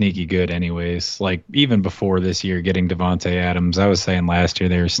Raiders are sneaky good anyways. Like, even before this year getting Devontae Adams, I was saying last year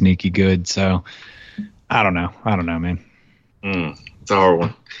they were sneaky good. So, I don't know, man. It's a hard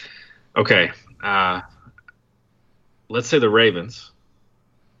one. Okay. Let's say the Ravens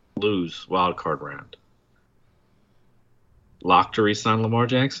lose wild card round. Lock to re-sign Lamar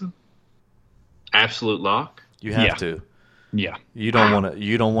Jackson? Absolute lock? You have to. Yeah. You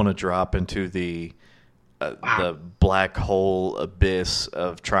don't want to drop into the black hole abyss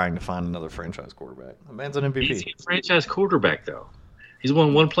of trying to find another franchise quarterback. The man's an MVP. He's a franchise quarterback, though. He's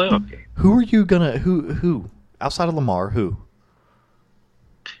won one playoff game. Who are you gonna who outside of Lamar? Who?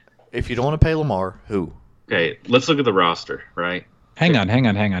 If you don't want to pay Lamar, who? Okay, let's look at the roster. Right. Hang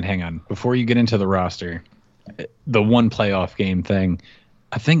on. Before you get into the roster, the one playoff game thing,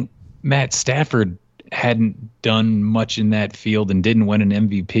 I think Matt Stafford hadn't done much in that field and didn't win an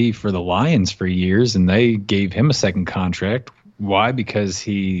MVP for the Lions for years, and they gave him a second contract. Why? Because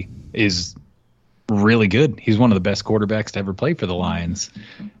he is really good. He's one of the best quarterbacks to ever play for the Lions.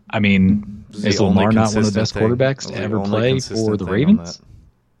 I mean, is Lamar not one of the best quarterbacks to ever play for the Ravens?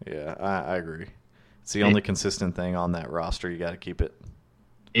 Yeah, I agree. It's the only consistent thing on that roster. You got to keep it.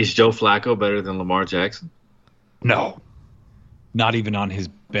 Is Joe Flacco better than Lamar Jackson? No. Not even on his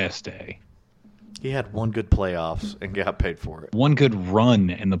best day. He had one good playoffs and got paid for it. One good run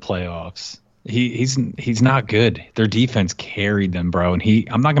in the playoffs. He's not good. Their defense carried them, bro. And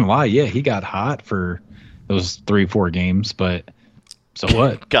I'm not gonna lie, he got hot for those 3-4 games, but so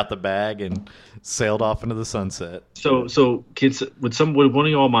what? Got the bag and sailed off into the sunset. So kids, would one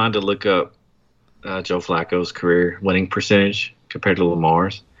of y'all mind to look up Joe Flacco's career winning percentage compared to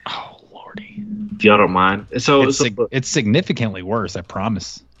Lamar's? Oh lordy, if y'all don't mind. So it's significantly worse, I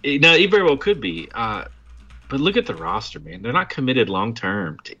promise. No, it very well could be. But look at the roster, man. They're not committed long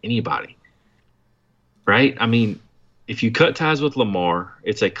term to anybody, right? I mean, if you cut ties with Lamar,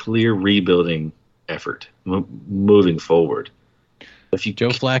 it's a clear rebuilding effort moving forward. If you Joe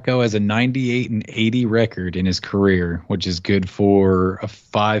Flacco has a 98-80 record in his career, which is good for a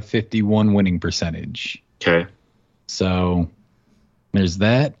 .551 winning percentage. Okay. So there's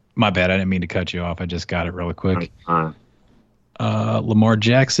that. My bad. I didn't mean to cut you off. I just got it really quick. Lamar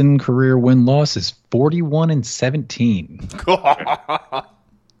Jackson career win-loss is 41-17.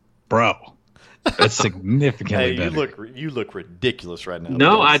 Bro, that's significantly better. You look ridiculous right now.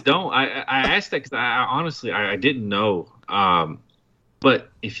 No, I don't. I asked that because I honestly didn't know.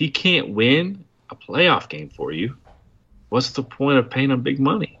 But if he can't win a playoff game for you, what's the point of paying him big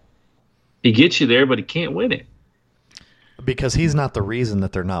money? He gets you there, but he can't win it. Because he's not the reason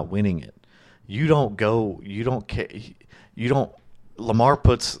that they're not winning it. Lamar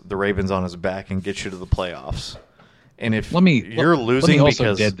puts the Ravens on his back and gets you to the playoffs. And if you're losing let me also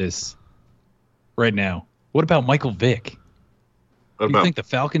because dead this right now. What about Michael Vick? Do you think the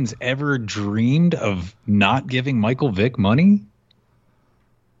Falcons ever dreamed of not giving Michael Vick money?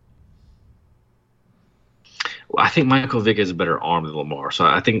 Well, I think Michael Vick has a better arm than Lamar. So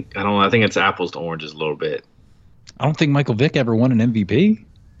I think it's apples to oranges a little bit. I don't think Michael Vick ever won an MVP.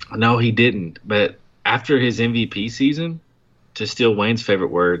 No, he didn't. But after his MVP season, to steal Wayne's favorite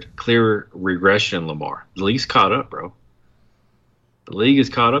word, clear regression, Lamar. The league's caught up, bro. The league is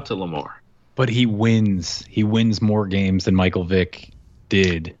caught up to Lamar. But he wins. He wins more games than Michael Vick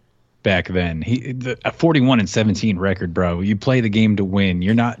did back then. A 41-17 record, bro. You play the game to win.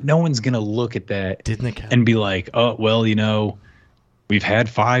 No one's gonna look at that and be like, oh, well, we've had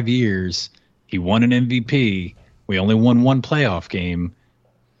 5 years. He won an MVP. We only won one playoff game.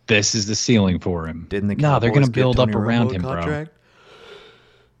 This is the ceiling for him. They're going to build up around him, bro.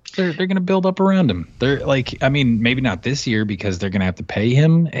 They're going to build up around him. They're maybe not this year because they're going to have to pay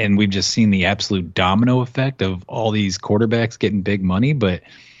him, and we've just seen the absolute domino effect of all these quarterbacks getting big money. But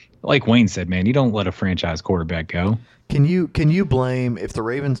like Wayne said, man, you don't let a franchise quarterback go. Can you blame, if the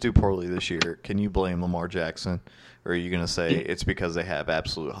Ravens do poorly this year, can you blame Lamar Jackson? Or are you going to say it's because they have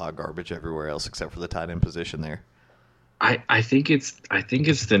absolute hot garbage everywhere else except for the tight end position there? I think it's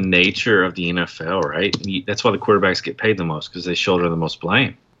the nature of the NFL, right? That's why the quarterbacks get paid the most, because they shoulder the most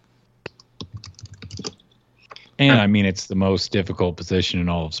blame. And it's the most difficult position in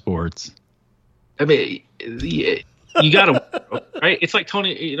all of sports. You got to, right? It's like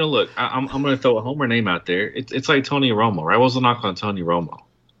Tony. Look, I'm going to throw a homer name out there. It's like Tony Romo, right? What was the knock on Tony Romo?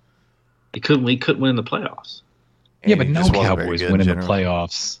 He couldn't win the playoffs. Yeah, but no Cowboys win in the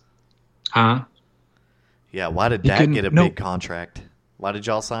playoffs. Huh? Yeah, why did Dak get a big contract? Why did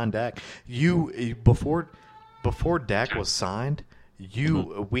y'all sign Dak? Before Dak was signed,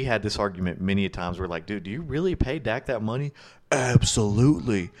 we had this argument many a times. We're like, dude, do you really pay Dak that money?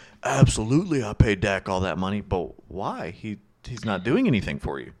 Absolutely, I paid Dak all that money, but why? He's not doing anything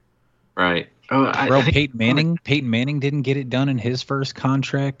for you, right? Peyton Manning didn't get it done in his first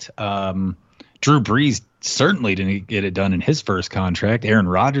contract. Drew Brees certainly didn't get it done in his first contract. Aaron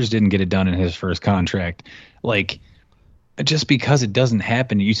Rodgers didn't get it done in his first contract. Like, just because it doesn't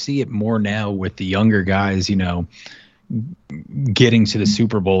happen, you see it more now with the younger guys, getting to the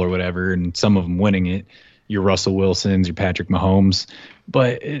Super Bowl or whatever, and some of them winning it. Your Russell Wilsons, your Patrick Mahomes.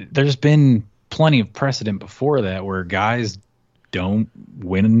 But there's been plenty of precedent before that where guys don't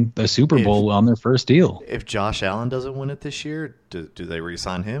win the Super Bowl on their first deal. If Josh Allen doesn't win it this year, do they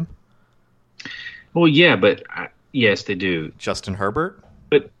re-sign him? Well, yeah, but yes, they do. Justin Herbert?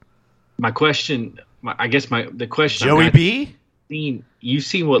 But my question, the question, Joey B? You've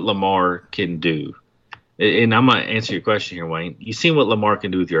seen what Lamar can do. And I'm going to answer your question here, Wayne. You've seen what Lamar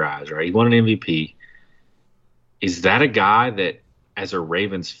can do with your eyes, right? He won an MVP. Is that a guy that, as a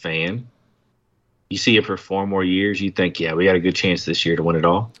Ravens fan, you see it for 4 more years, you think, yeah, we got a good chance this year to win it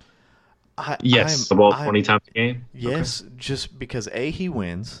all? Yes. The ball 20 times a game? Yes, okay. Just because, A, he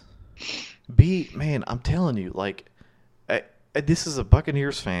wins. B, man, I'm telling you, this is a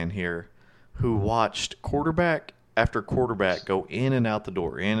Buccaneers fan here who watched quarterback after quarterback go in and out the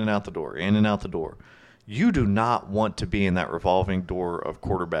door, in and out the door, in and out the door. You do not want to be in that revolving door of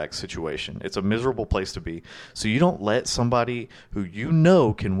quarterback situation. It's a miserable place to be. So you don't let somebody who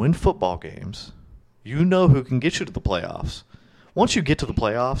can win football games, who can get you to the playoffs. Once you get to the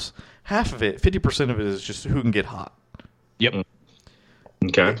playoffs, half of it, 50% of it is just who can get hot. Yep.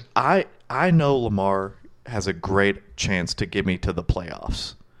 Okay. I know Lamar has a great chance to get me to the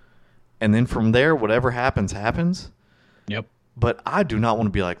playoffs. And then from there, whatever happens, happens. Yep. But I do not want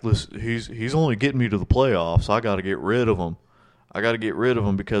to be like, listen, he's only getting me to the playoffs. I got to get rid of him. I got to get rid of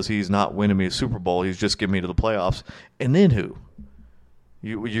him because he's not winning me a Super Bowl. He's just getting me to the playoffs. And then who?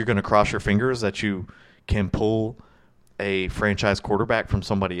 You're going to cross your fingers that you can pull a franchise quarterback from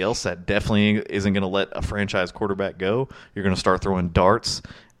somebody else that definitely isn't going to let a franchise quarterback go. You're going to start throwing darts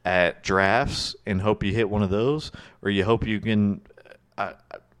at drafts and hope you hit one of those, or you hope you can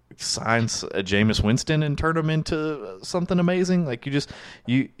sign a Jameis Winston and turn him into something amazing. Like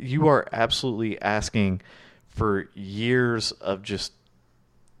you are absolutely asking for years of just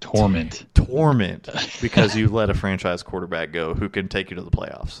torment because you let a franchise quarterback go who can take you to the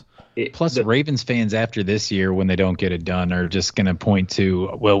playoffs. Plus, Ravens fans after this year, when they don't get it done, are just going to point to,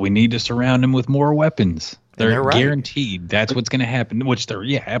 well, we need to surround him with more weapons. They're right. Guaranteed that's what's going to happen, which they're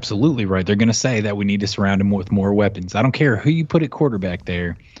absolutely right. They're going to say that we need to surround him with more weapons. I don't care who you put at quarterback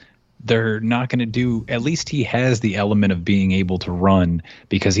there. They're not going to do – at least he has the element of being able to run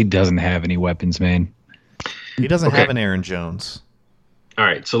because he doesn't have any weapons, man. He doesn't have an Aaron Jones. All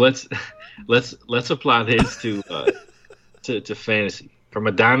right, so let's apply this to fantasy. From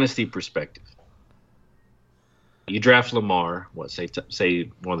a dynasty perspective, you draft Lamar.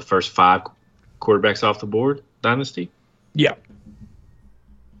 Say one of the first 5 quarterbacks off the board. Dynasty. Yeah.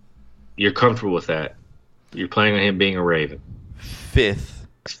 You're comfortable with that. You're planning on him being a Raven. 5th.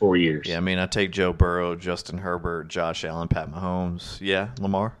 4 years. Yeah, I mean, I take Joe Burrow, Justin Herbert, Josh Allen, Pat Mahomes. Yeah,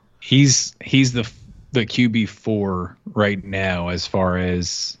 Lamar. He's the QB4 right now as far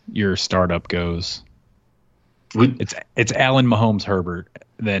as your startup goes. It's Allen, Mahomes, Herbert,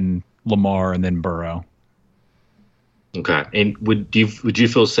 then Lamar, and then Burrow. Okay, and would you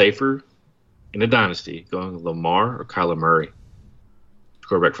feel safer in a dynasty going Lamar or Kyler Murray,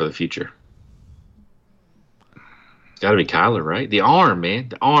 quarterback for the future? It's got to be Kyler, right? The arm, man,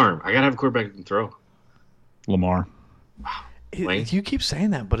 the arm. I gotta have a quarterback who can throw. Lamar. Wow. You keep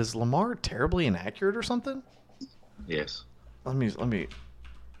saying that, but is Lamar terribly inaccurate or something? Yes. Let me.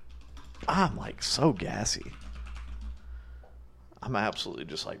 I'm like so gassy. I'm absolutely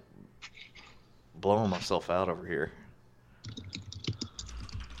just like blowing myself out over here.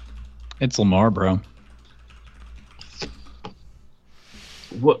 It's Lamar, bro.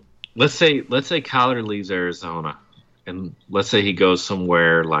 What? Let's say Kyler leaves Arizona, and let's say he goes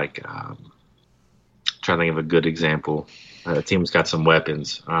somewhere like trying to think of a good example. The team's got some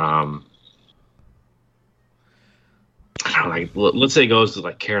weapons. I don't know, like let's say he goes to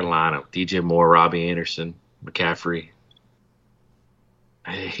like Carolina with DJ Moore, Robbie Anderson, McCaffrey.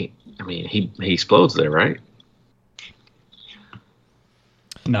 He explodes there, right?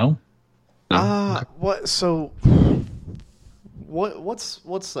 No. What? So,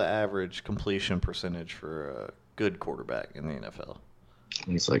 what's the average completion percentage for a good quarterback in the NFL?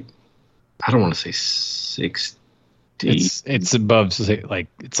 He's like, I don't want to say 60. It's above it's like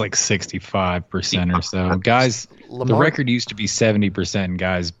 65% or so. Guys, the record used to be 70%, and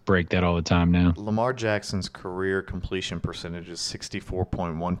guys break that all the time now. Lamar Jackson's career completion percentage is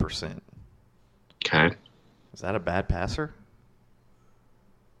 64.1%. Okay. Is that a bad passer?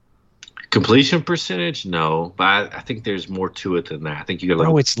 Completion percentage? No, but I think there's more to it than that. I think you got.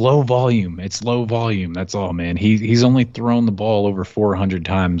 Bro, it's low volume. It's low volume. That's all, man. He's only thrown the ball over 400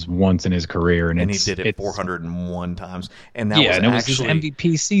 times once in his career, and he did it 401 times, and it was his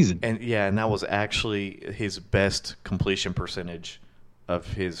MVP season. And that was actually his best completion percentage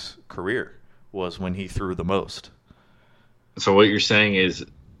of his career was when he threw the most. So what you're saying is,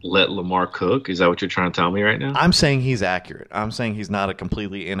 let Lamar cook? Is that what you're trying to tell me right now? I'm saying he's accurate. I'm saying he's not a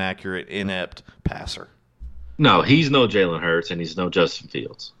completely inaccurate, inept passer. No, he's no Jalen Hurts and he's no Justin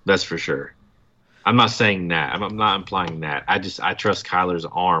Fields. That's for sure. I'm not saying that. I'm not implying that. I trust Kyler's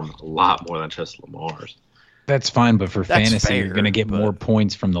arm a lot more than I trust Lamar's. That's fine, but for fantasy, you're going to get more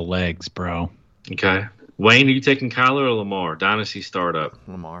points from the legs, bro. Okay. Wayne, are you taking Kyler or Lamar? Dynasty startup.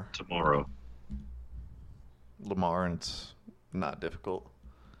 Lamar. Tomorrow. Lamar, and it's not difficult.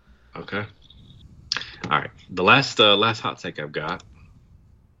 Okay. All right. The last hot take I've got.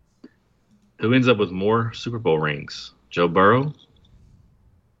 Who ends up with more Super Bowl rings? Joe Burrow?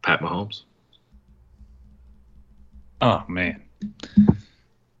 Pat Mahomes? Oh, man.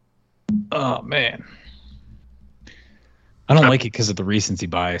 I don't like it because of the recency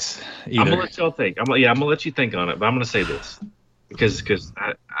bias either. I'm going to let y'all think. I'm going to let you think on it, but I'm going to say this because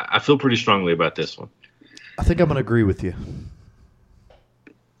I feel pretty strongly about this one. I think I'm going to agree with you.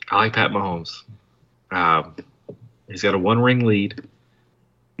 I like Pat Mahomes. He's got a 1-ring lead.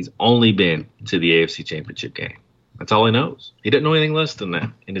 He's only been to the AFC Championship game. That's all he knows. He didn't know anything less than that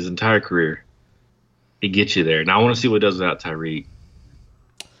in his entire career. He gets you there. Now I want to see what he does without Tyreek.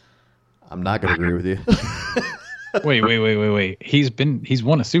 I'm not going to agree with you. Wait. He's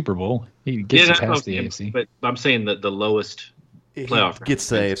won a Super Bowl. He gets past the AFC. But I'm saying that the lowest He playoff gets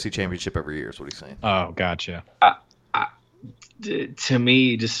the AFC Championship every year is what he's saying. Oh, gotcha. To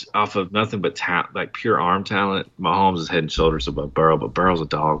me, just off of nothing but talent, like pure arm talent, Mahomes is head and shoulders above Burrow, but Burrow's a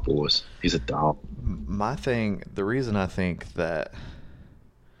dog, boys. He's a dog. The reason I think that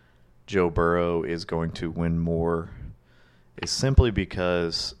Joe Burrow is going to win more is simply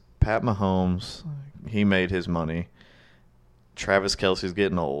because Pat Mahomes, he made his money. Travis Kelce's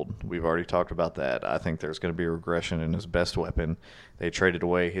getting old. We've already talked about that. I think there's going to be a regression in his best weapon. They traded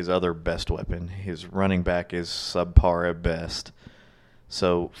away his other best weapon. His running back is subpar at best.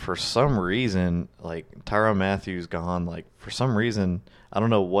 So for some reason, like Tyrann Mathieu gone. Like for some reason, I don't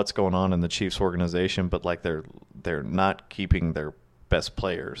know what's going on in the Chiefs organization, but like they're not keeping their best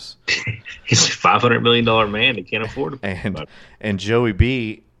players. He's a $500 million man. He can't afford it. And Joey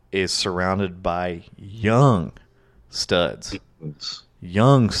B is surrounded by young studs.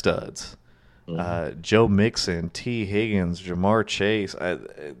 Joe Mixon, T. Higgins, Jamar Chase.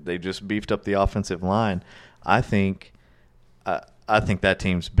 They just beefed up the offensive line. I think that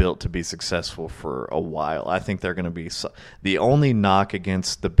team's built to be successful for a while. I think they're going to be the only knock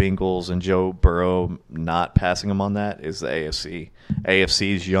against the Bengals and Joe Burrow not passing them on that is the AFC.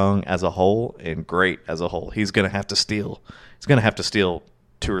 AFC is young as a whole and great as a whole. He's going to have to steal. He's going to have to steal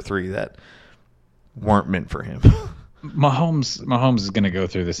 2 or 3 that weren't meant for him. Mahomes is going to go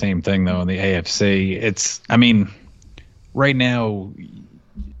through the same thing though in the AFC. Right now,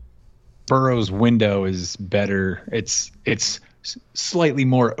 Burrow's window is better. It's slightly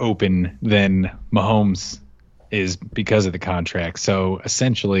more open than Mahomes is because of the contract. So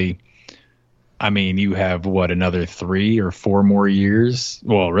essentially, you have another 3 or 4 more years.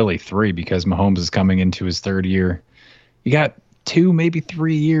 Well, really 3 because Mahomes is coming into his 3rd year. You got 2, maybe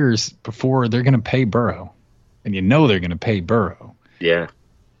 3 years before they're going to pay Burrow. And they're going to pay Burrow. Yeah.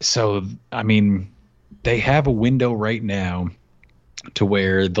 So, they have a window right now to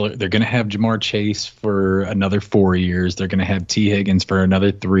where they're going to have Jamar Chase for another 4 years. They're going to have T. Higgins for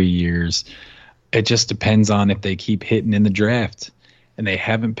another 3 years. It just depends on if they keep hitting in the draft. And they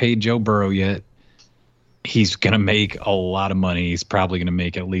haven't paid Joe Burrow yet. He's going to make a lot of money. He's probably going to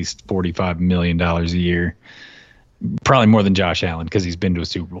make at least $45 million a year. Probably more than Josh Allen because he's been to a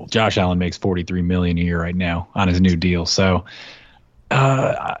Super Bowl. Josh Allen makes $43 million a year right now on his new deal. So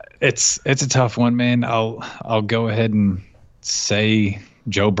it's a tough one, man. I'll go ahead and say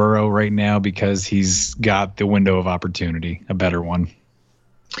Joe Burrow right now because he's got the window of opportunity, a better one.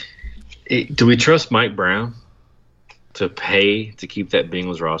 Do we trust Mike Brown to pay to keep that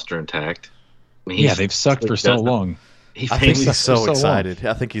Bengals roster intact? They've sucked for so long. I think he's so excited.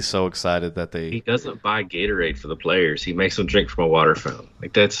 I think he's so excited that he doesn't buy Gatorade for the players. He makes them drink from a water fountain.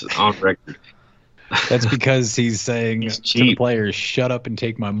 Like that's on record. That's because he's saying to the players, "Shut up and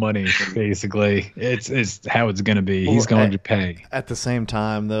take my money." Basically, it's how it's going to be. He's going to pay. At the same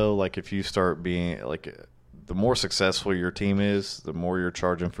time, though, like if you start being like, the more successful your team is, the more you're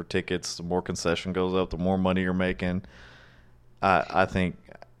charging for tickets, the more concession goes up, the more money you're making. I think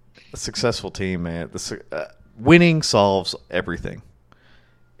a successful team, man. Winning solves everything,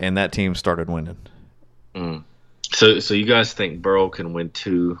 and that team started winning. So you guys think Burrow can win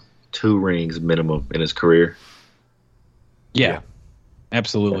two rings minimum in his career? Yeah,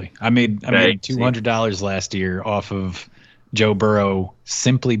 absolutely. I made $200 last year off of Joe Burrow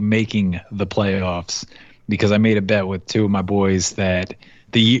simply making the playoffs because I made a bet with 2 of my boys that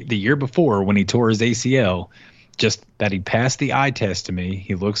the year before when he tore his ACL, just that he passed the eye test to me.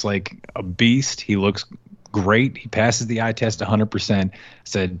 He looks like a beast. He looks great. He passes the eye test 100%.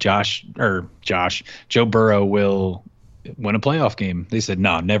 Said Joe Burrow will win a playoff game. They said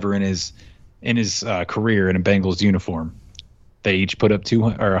no, never in his career in a Bengals uniform. They each put up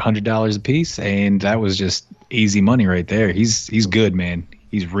 $100 a piece, and that was just easy money right there. He's good, man.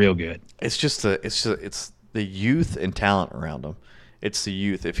 He's real good. It's the youth and talent around him. It's the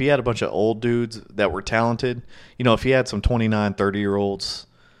youth. If he had a bunch of old dudes that were talented, if he had some 29, 30-year-olds,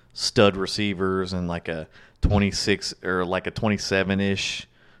 stud receivers, and like a 26 or like a 27-ish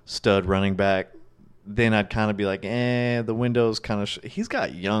stud running back, then I'd kind of be like, the window's kind of he's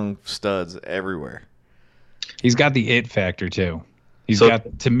got young studs everywhere. He's got the it factor too. He's got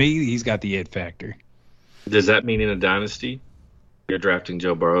the it factor. Does that mean in a dynasty you're drafting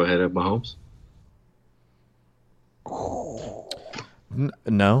Joe Burrow ahead of Mahomes?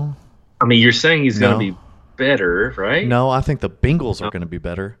 No. You're saying he's going to be better, right? No, I think the Bengals are going to be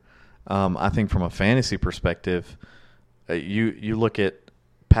better. I think from a fantasy perspective, you look at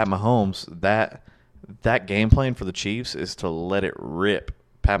Pat Mahomes, that game plan for the Chiefs is to let it rip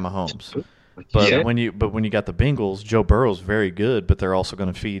Pat Mahomes. But when you got the Bengals, Joe Burrow's very good, but they're also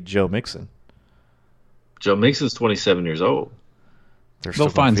going to feed Joe Mixon. Joe Mixon's 27 years old. They'll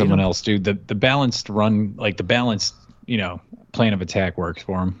find someone else, dude. The balanced run, like the balanced, plan of attack works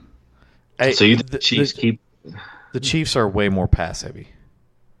for them. Hey, so the Chiefs the Chiefs are way more pass heavy.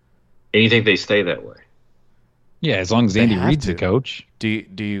 And you think they stay that way? Yeah, as long as Andy Reid's the coach. Do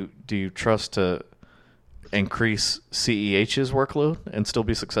you trust to increase CEH's workload and still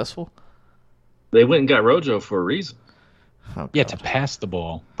be successful? They went and got Rojo for a reason. Oh, yeah, to pass the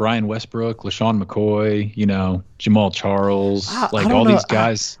ball. Brian Westbrook, LaShawn McCoy, Jamal Charles, all these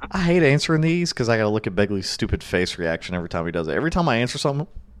guys. I hate answering these because I got to look at Begley's stupid face reaction every time he does it. Every time I answer something.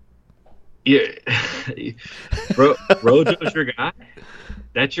 Yeah. Rojo's your guy?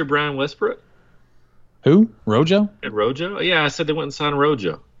 That's your Brian Westbrook? Who? Rojo? Rojo? Yeah, I said they went and signed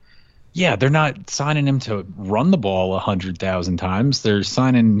Rojo. Yeah, they're not signing him to run the ball 100,000 times. They're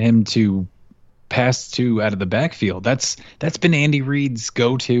signing him to pass to out of the backfield. That's been Andy Reid's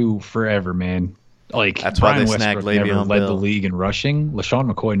go-to forever, man. Like, that's Brian why they Westbrook snagged never Le'Veon led Bell. the league in rushing.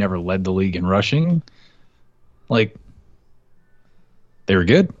 LaShawn McCoy never led the league in rushing. Like, they were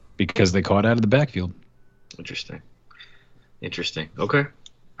good because they caught out of the backfield. Interesting. Okay.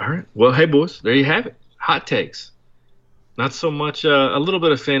 All right. Well, hey, boys, there you have it. Hot takes. Not so much a little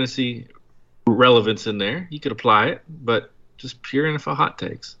bit of fantasy relevance in there. You could apply it, but just pure NFL hot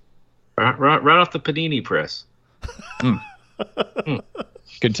takes. Right off the Panini press.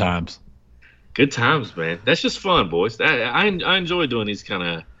 Good times. Good times, man. That's just fun, boys. I enjoy doing these kind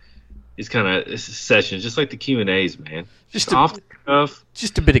of sessions, just like the Q&As, man. Just off the cuff.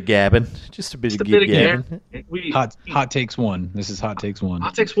 Just a bit of gabbing. Just a bit of gabbing. Hot takes one. This is hot takes one.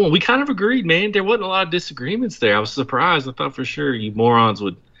 Hot takes one. We kind of agreed, man. There wasn't a lot of disagreements there. I was surprised. I thought for sure you morons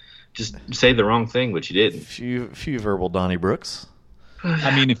would just say the wrong thing, but you didn't. Few verbal Donnie Brooks.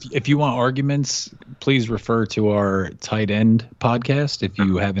 I mean, if you want arguments, please refer to our tight end podcast if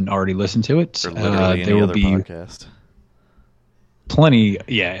you haven't already listened to it. Or literally there any will other be podcast. Plenty.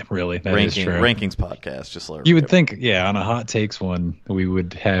 Yeah, really. That is true. Rankings podcast. Just like you would think, on a hot takes one, we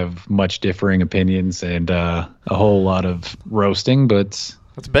would have much differing opinions and a whole lot of roasting, but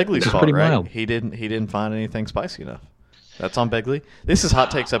that's Begley's fault, pretty right? mild. He didn't find anything spicy enough. That's on Begley. This is Hot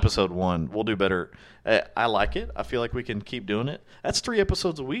Takes episode 1. We'll do better. I like it. I feel like we can keep doing it. That's 3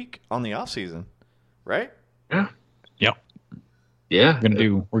 episodes a week on the off season, right? Yeah. Yep. Yeah.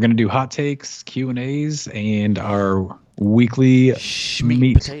 We're gonna do hot takes, Q&As, and our weekly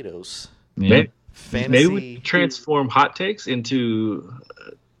meat potatoes. Yeah. Maybe we transform hot takes into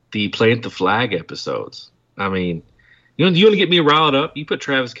the plant the flag episodes. I mean, you want to get me riled up? You put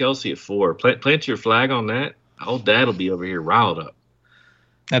Travis Kelce at 4. Plant your flag on that. Old Dad will be over here riled up.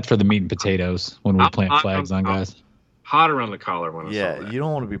 That's for the meat and potatoes when we plant flags on guys. Hot around the collar when I saw that. You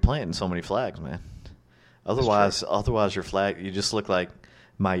don't want to be planting so many flags, man. Otherwise your flag, you just look like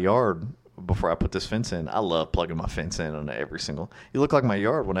my yard before I put this fence in. I love plugging my fence in on every single. You look like my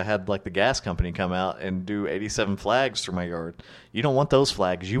yard when I had like the gas company come out and do 87 flags through my yard. You don't want those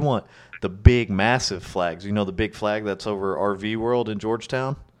flags. You want the big, massive flags. You know the big flag that's over RV World in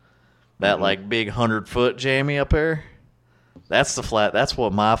Georgetown? That like big 100-foot jammy up there? That's the flag. That's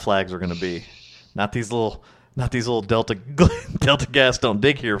what my flags are going to be. Not these little Delta Gas don't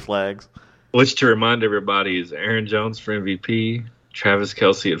dig here flags. Which, to remind everybody, is Aaron Jones for MVP, Travis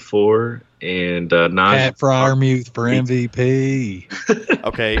Kelce at 4, and Pat Fryermuth for MVP.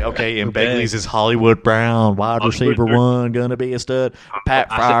 Okay. And Begley's is Hollywood Brown, wide receiver 1, gonna be a stud. Pat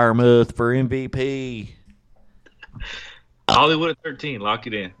Fryermuth for MVP. Hollywood at 13. Lock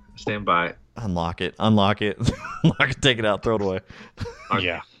it in. Stand by it. Unlock it. Take it out. Throw it away.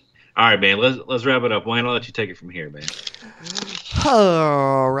 Yeah. All right, man. Let's wrap it up. Wayne, I'll let you take it from here, man.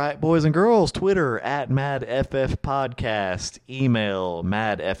 All right, boys and girls. Twitter at MadFFPodcast. Email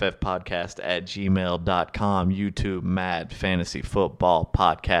madffpodcast@gmail.com. YouTube Mad Fantasy Football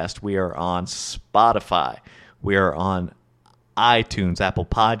Podcast. We are on Spotify. We are on iTunes, Apple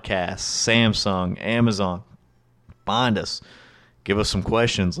Podcasts, Samsung, Amazon. Find us. Give us some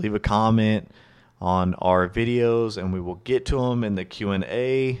questions. Leave a comment on our videos, and we will get to them in the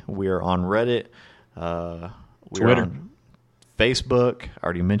Q&A. We are on Reddit. We're on Facebook. I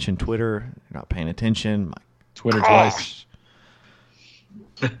already mentioned Twitter. You're not paying attention. Twitter twice.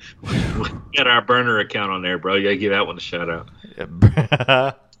 We got our burner account on there, bro. You got to give that one a shout out.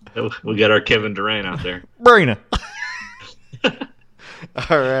 Yeah. We got our Kevin Durant out there. Brina.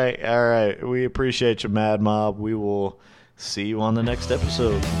 All right. We appreciate you, Mad Mob. We will see you on the next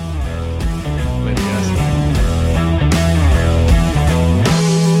episode.